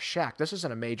LeBron or Shaq. This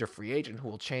isn't a major free agent who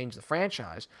will change the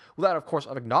franchise. Without, of course,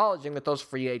 of acknowledging that those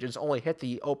free agents only hit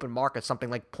the open market something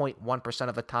like 0.1%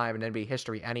 of the time in NBA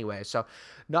history anyway. So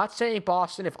not saying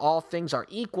Boston, if all things are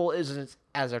equal, isn't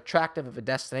as attractive of a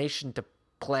destination to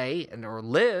play or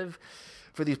live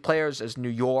for these players as New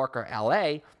York or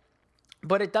LA,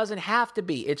 but it doesn't have to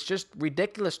be. It's just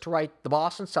ridiculous to write the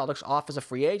Boston Celtics off as a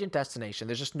free agent destination.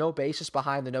 There's just no basis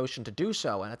behind the notion to do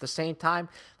so. And at the same time,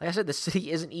 like I said, the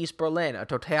city isn't East Berlin, a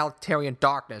totalitarian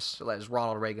darkness, as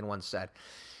Ronald Reagan once said.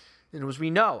 And as we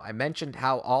know, I mentioned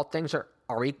how all things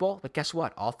are equal, but guess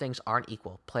what? All things aren't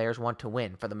equal. Players want to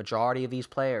win. For the majority of these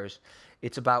players,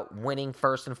 it's about winning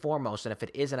first and foremost. And if it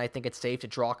isn't, I think it's safe to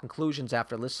draw conclusions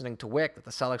after listening to Wyc that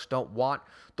the Celtics don't want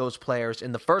those players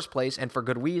in the first place, and for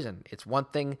good reason. It's one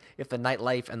thing if the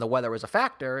nightlife and the weather is a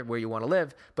factor where you want to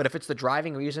live, but if it's the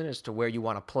driving reason as to where you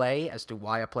want to play, as to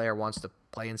why a player wants to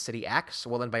play in City X,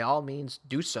 well then by all means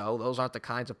do so. Those aren't the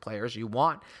kinds of players you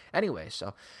want anyway.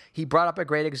 So he brought up a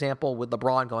great example with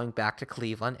LeBron going back to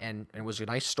Cleveland, and it was a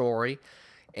nice story.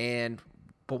 And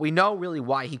But we know really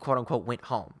why he, quote-unquote, went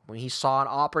home. When he saw an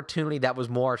opportunity that was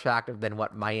more attractive than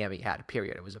what Miami had,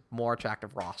 period. It was a more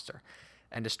attractive roster.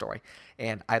 End of story.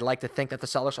 And I'd like to think that the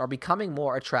Celtics are becoming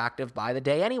more attractive by the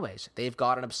day anyways. They've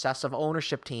got an obsessive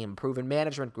ownership team, proven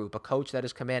management group, a coach that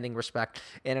is commanding respect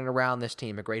in and around this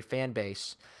team, a great fan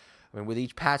base. I mean, with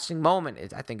each passing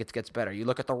moment, I think it gets better. You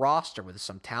look at the roster with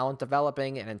some talent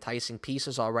developing and enticing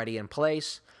pieces already in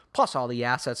place, plus all the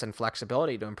assets and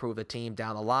flexibility to improve the team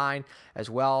down the line as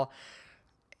well.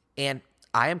 And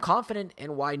I am confident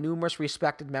in why numerous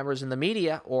respected members in the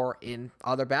media or in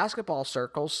other basketball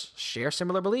circles share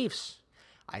similar beliefs.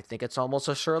 I think it's almost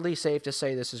assuredly safe to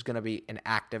say this is going to be an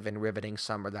active and riveting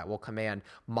summer that will command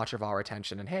much of our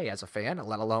attention. And hey, as a fan,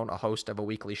 let alone a host of a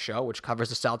weekly show which covers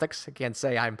the Celtics, I can't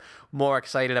say I'm more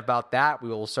excited about that. We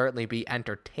will certainly be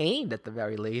entertained at the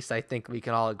very least. I think we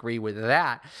can all agree with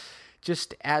that.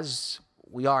 Just as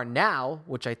we are now,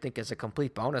 which I think is a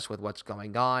complete bonus with what's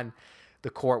going on the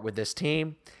court with this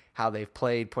team, how they've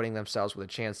played, putting themselves with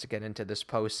a chance to get into this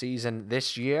postseason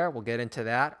this year. We'll get into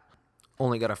that.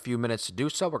 Only got a few minutes to do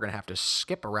so. We're going to have to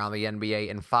skip around the NBA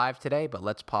in 5 today, but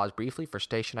let's pause briefly for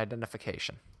station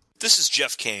identification. This is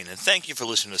Jeff Kane, and thank you for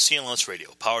listening to CLNS Radio,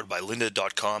 powered by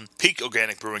Lynda.com, Peak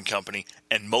Organic Brewing Company,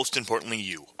 and most importantly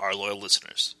you, our loyal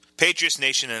listeners. Patriots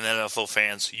Nation and NFL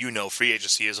fans, you know free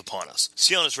agency is upon us.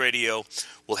 CLNS Radio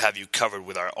will have you covered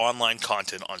with our online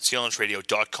content on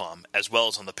clnsradio.com, as well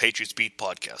as on the Patriots Beat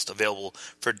podcast, available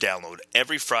for download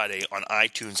every Friday on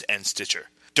iTunes and Stitcher.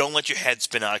 Don't let your head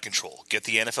spin out of control. Get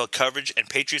the NFL coverage and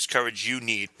Patriots coverage you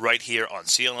need right here on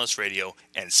CLNS Radio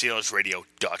and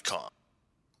clnsradio.com.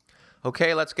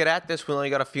 Okay, let's get at this. We only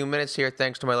got a few minutes here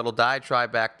thanks to my little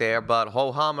diatribe back there, but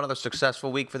ho-hum, another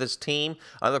successful week for this team.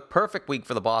 Another perfect week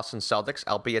for the Boston Celtics,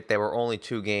 albeit there were only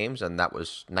 2 games, and that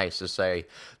was nice to say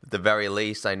at the very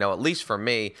least. I know, at least for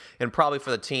me, and probably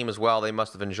for the team as well, they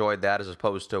must have enjoyed that as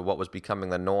opposed to what was becoming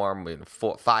the norm,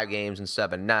 5 games in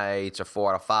 7 nights, or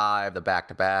 4 out of 5, the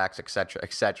back-to-backs, etc.,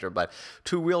 etc. But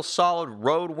 2 real solid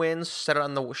road wins. Said it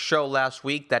on the show last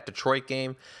week, that Detroit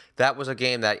game, that was a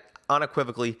game that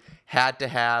unequivocally had to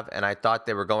have, and I thought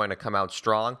they were going to come out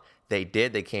strong. They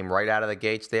did. They came right out of the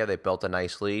gates there. They built a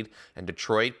nice lead. And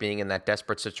Detroit, being in that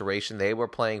desperate situation, they were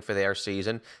playing for their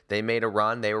season. They made a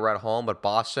run. They were at home, but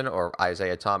Boston, or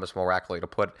Isaiah Thomas more accurately to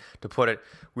put it,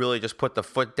 really just put the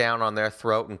foot down on their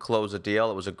throat and close the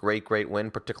deal. It was a great, great win,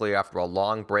 particularly after a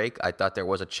long break. I thought there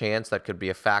was a chance that could be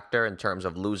a factor in terms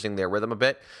of losing their rhythm a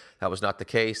bit. That was not the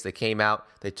case. They came out.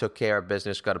 They took care of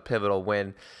business, got a pivotal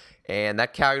win. And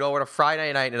that carried over to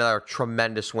Friday night, another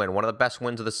tremendous win. One of the best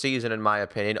wins of the season, in my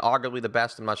opinion. Arguably the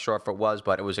best. I'm not sure if it was,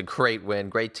 but it was a great win.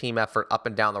 Great team effort up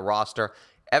and down the roster.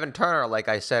 Evan Turner, like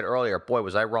I said earlier, boy,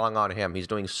 was I wrong on him. He's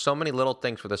doing so many little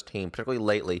things for this team, particularly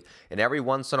lately. And every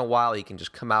once in a while, he can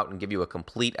just come out and give you a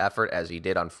complete effort, as he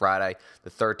did on Friday.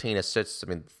 The 13 assists, I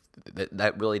mean,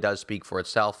 that really does speak for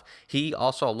itself. He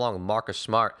also, along with Marcus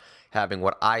Smart, having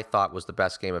what I thought was the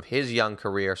best game of his young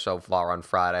career so far on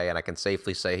Friday, and I can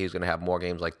safely say he's going to have more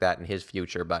games like that in his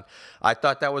future. But I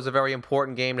thought that was a very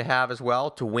important game to have as well,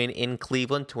 to win in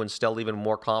Cleveland, to instill even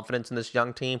more confidence in this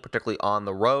young team, particularly on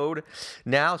the road.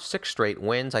 Now, 6 straight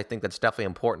wins. I think that's definitely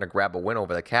important to grab a win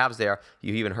over the Cavs there.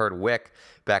 You even heard Wick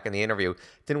back in the interview.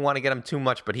 Didn't want to get him too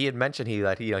much, but he had mentioned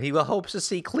that he hopes to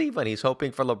see Cleveland. He's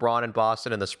hoping for LeBron and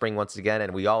Boston in the spring once again,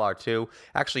 and we all are too.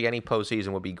 Actually, any postseason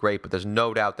would be great, but there's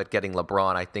no doubt that getting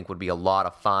LeBron, I think, would be a lot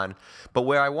of fun. But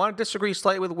where I want to disagree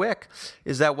slightly with Wick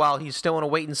is that while he's still in a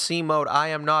wait-and-see mode, I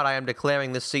am not. I am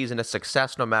declaring this season a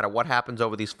success no matter what happens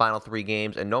over these final 3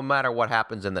 games, and no matter what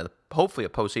happens in hopefully a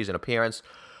postseason appearance.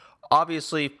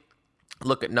 Obviously,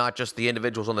 look at not just the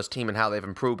individuals on this team and how they've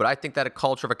improved, but I think that a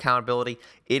culture of accountability,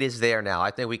 it is there now.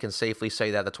 I think we can safely say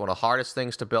that that's one of the hardest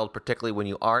things to build, particularly when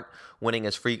you aren't winning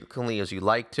as frequently as you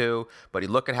like to. But you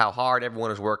look at how hard everyone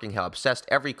is working, how obsessed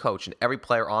every coach and every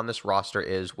player on this roster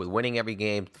is with winning every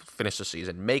game, finish the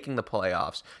season, making the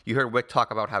playoffs. You heard Wick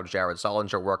talk about how Jared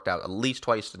Sullinger worked out at least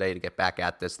twice today to get back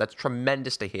at this. That's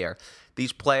tremendous to hear.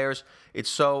 These players, it's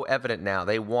so evident now.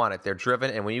 They want it. They're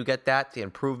driven. And when you get that, the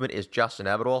improvement is just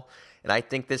inevitable. And I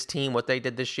think this team, what they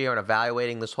did this year in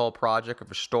evaluating this whole project of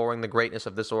restoring the greatness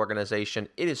of this organization,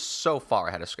 it is so far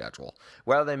ahead of schedule.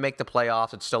 Whether they make the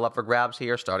playoffs, it's still up for grabs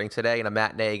here, starting today in a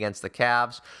matinee against the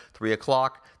Cavs, 3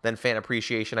 o'clock. Then Fan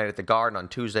Appreciation Night at the Garden on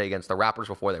Tuesday against the Raptors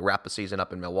before they wrap the season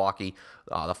up in Milwaukee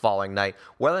the following night.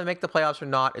 Whether they make the playoffs or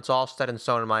not, it's all set in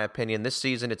stone in my opinion. This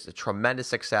season, it's a tremendous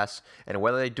success. And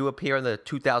whether they do appear in the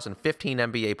 2015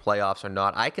 NBA playoffs or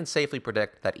not, I can safely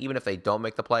predict that even if they don't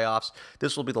make the playoffs,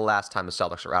 this will be the last time the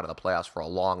Celtics are out of the playoffs for a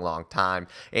long, long time.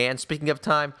 And speaking of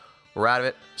time, We're out of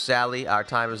it. Sadly, our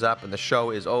time is up and the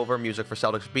show is over. Music for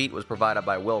Celtics Beat was provided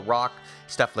by Will Rock,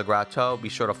 Steph Legrateau. Be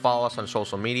sure to follow us on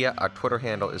social media. Our Twitter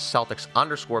handle is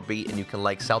Celtics_Beat, and you can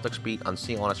like Celtics Beat on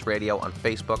CLNS Radio on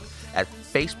Facebook at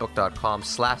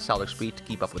facebook.com/CelticsBeat to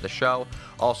keep up with the show.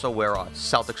 Also, we're on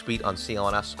Celtics Beat on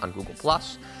CLNS on Google+.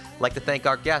 I'd like to thank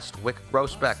our guest, Wyc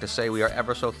Grousbeck, to say we are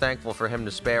ever so thankful for him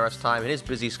to spare us time, and his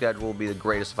busy schedule will be the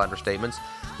greatest of understatements.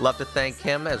 Love to thank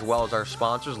him, as well as our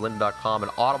sponsors, Lynda.com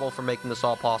and Audible, for making this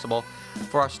all possible.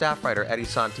 For our staff writer, Eddie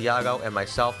Santiago, and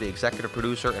myself, the executive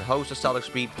producer and host of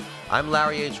Celtics Beat, I'm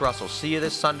Larry H. Russell. See you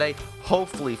this Sunday,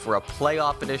 hopefully for a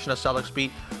playoff edition of Celtics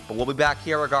Beat, but we'll be back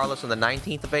here regardless on the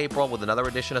 19th of April with another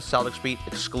edition of Celtics Beat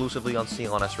exclusively on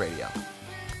CLNS Radio.